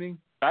entertaining?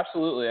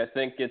 Absolutely. I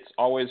think it's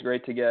always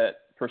great to get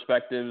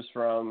perspectives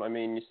from,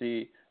 you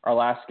see our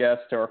last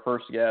guest to our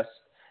first guest.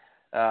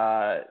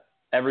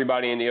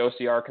 Everybody in the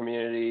OCR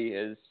community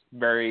is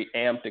very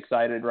amped,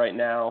 excited right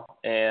now,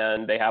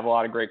 and they have a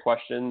lot of great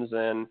questions.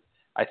 And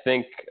I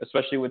think,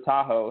 especially with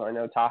Tahoe, I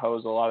know Tahoe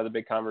is a lot of the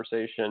big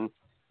conversation.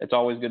 It's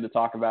always good to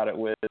talk about it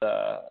with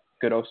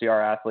good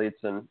OCR athletes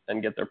and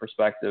get their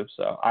perspective.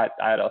 So I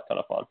had a ton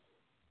of fun.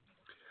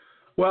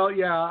 Well,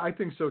 yeah, I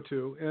think so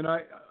too. And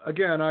I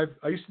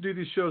used to do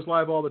these shows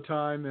live all the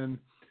time, and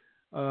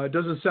it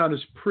doesn't sound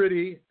as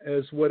pretty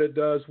as what it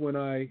does when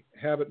I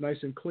have it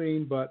nice and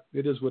clean, but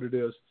it is what it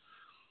is.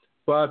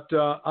 But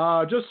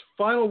just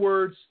final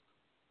words,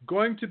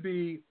 going to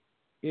be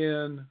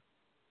in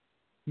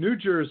New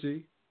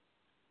Jersey.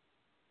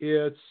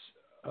 It's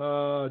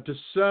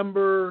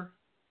December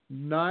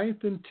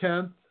 9th and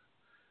 10th,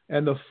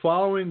 and the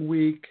following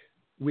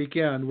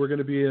weekend, we're going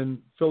to be in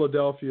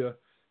Philadelphia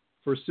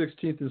for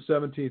 16th and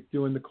 17th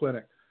doing the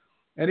clinic.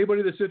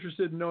 Anybody that's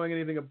interested in knowing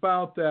anything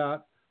about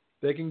that,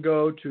 they can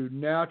go to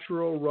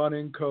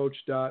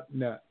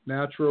naturalrunningcoach.net,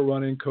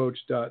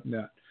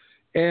 naturalrunningcoach.net.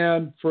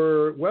 And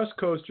for West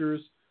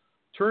Coasters,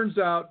 turns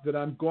out that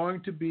I'm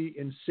going to be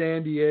in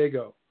San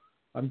Diego.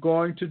 I'm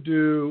going to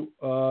do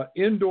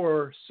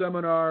indoor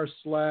seminar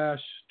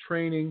 /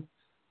 training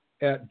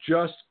at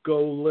Just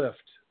Go Lift,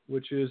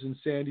 which is in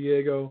San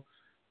Diego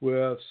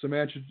with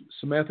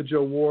Samantha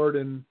Jo Ward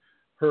and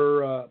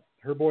her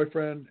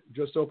boyfriend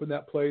just opened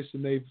that place,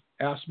 and they've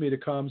asked me to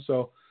come.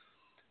 So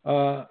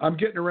I'm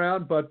getting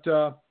around. But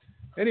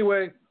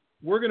anyway,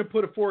 we're going to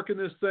put a fork in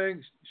this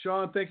thing.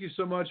 Sean, thank you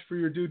so much for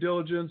your due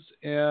diligence,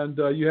 and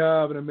you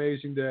have an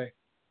amazing day.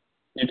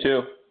 You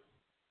too.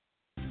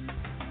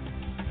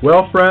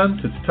 Well,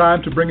 friends, it's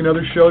time to bring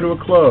another show to a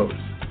close.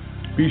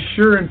 Be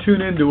sure and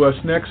tune in to us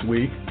next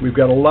week. We've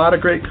got a lot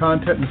of great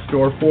content in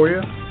store for you.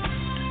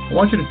 I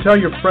want you to tell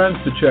your friends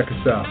to check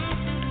us out.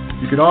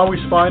 You can always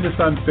find us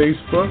on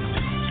Facebook.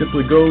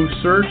 Simply go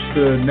search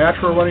the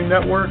Natural Running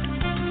Network.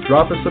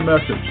 Drop us a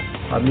message.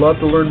 I'd love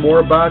to learn more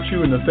about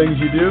you and the things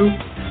you do.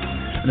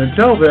 And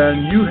until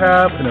then, you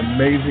have an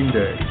amazing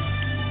day.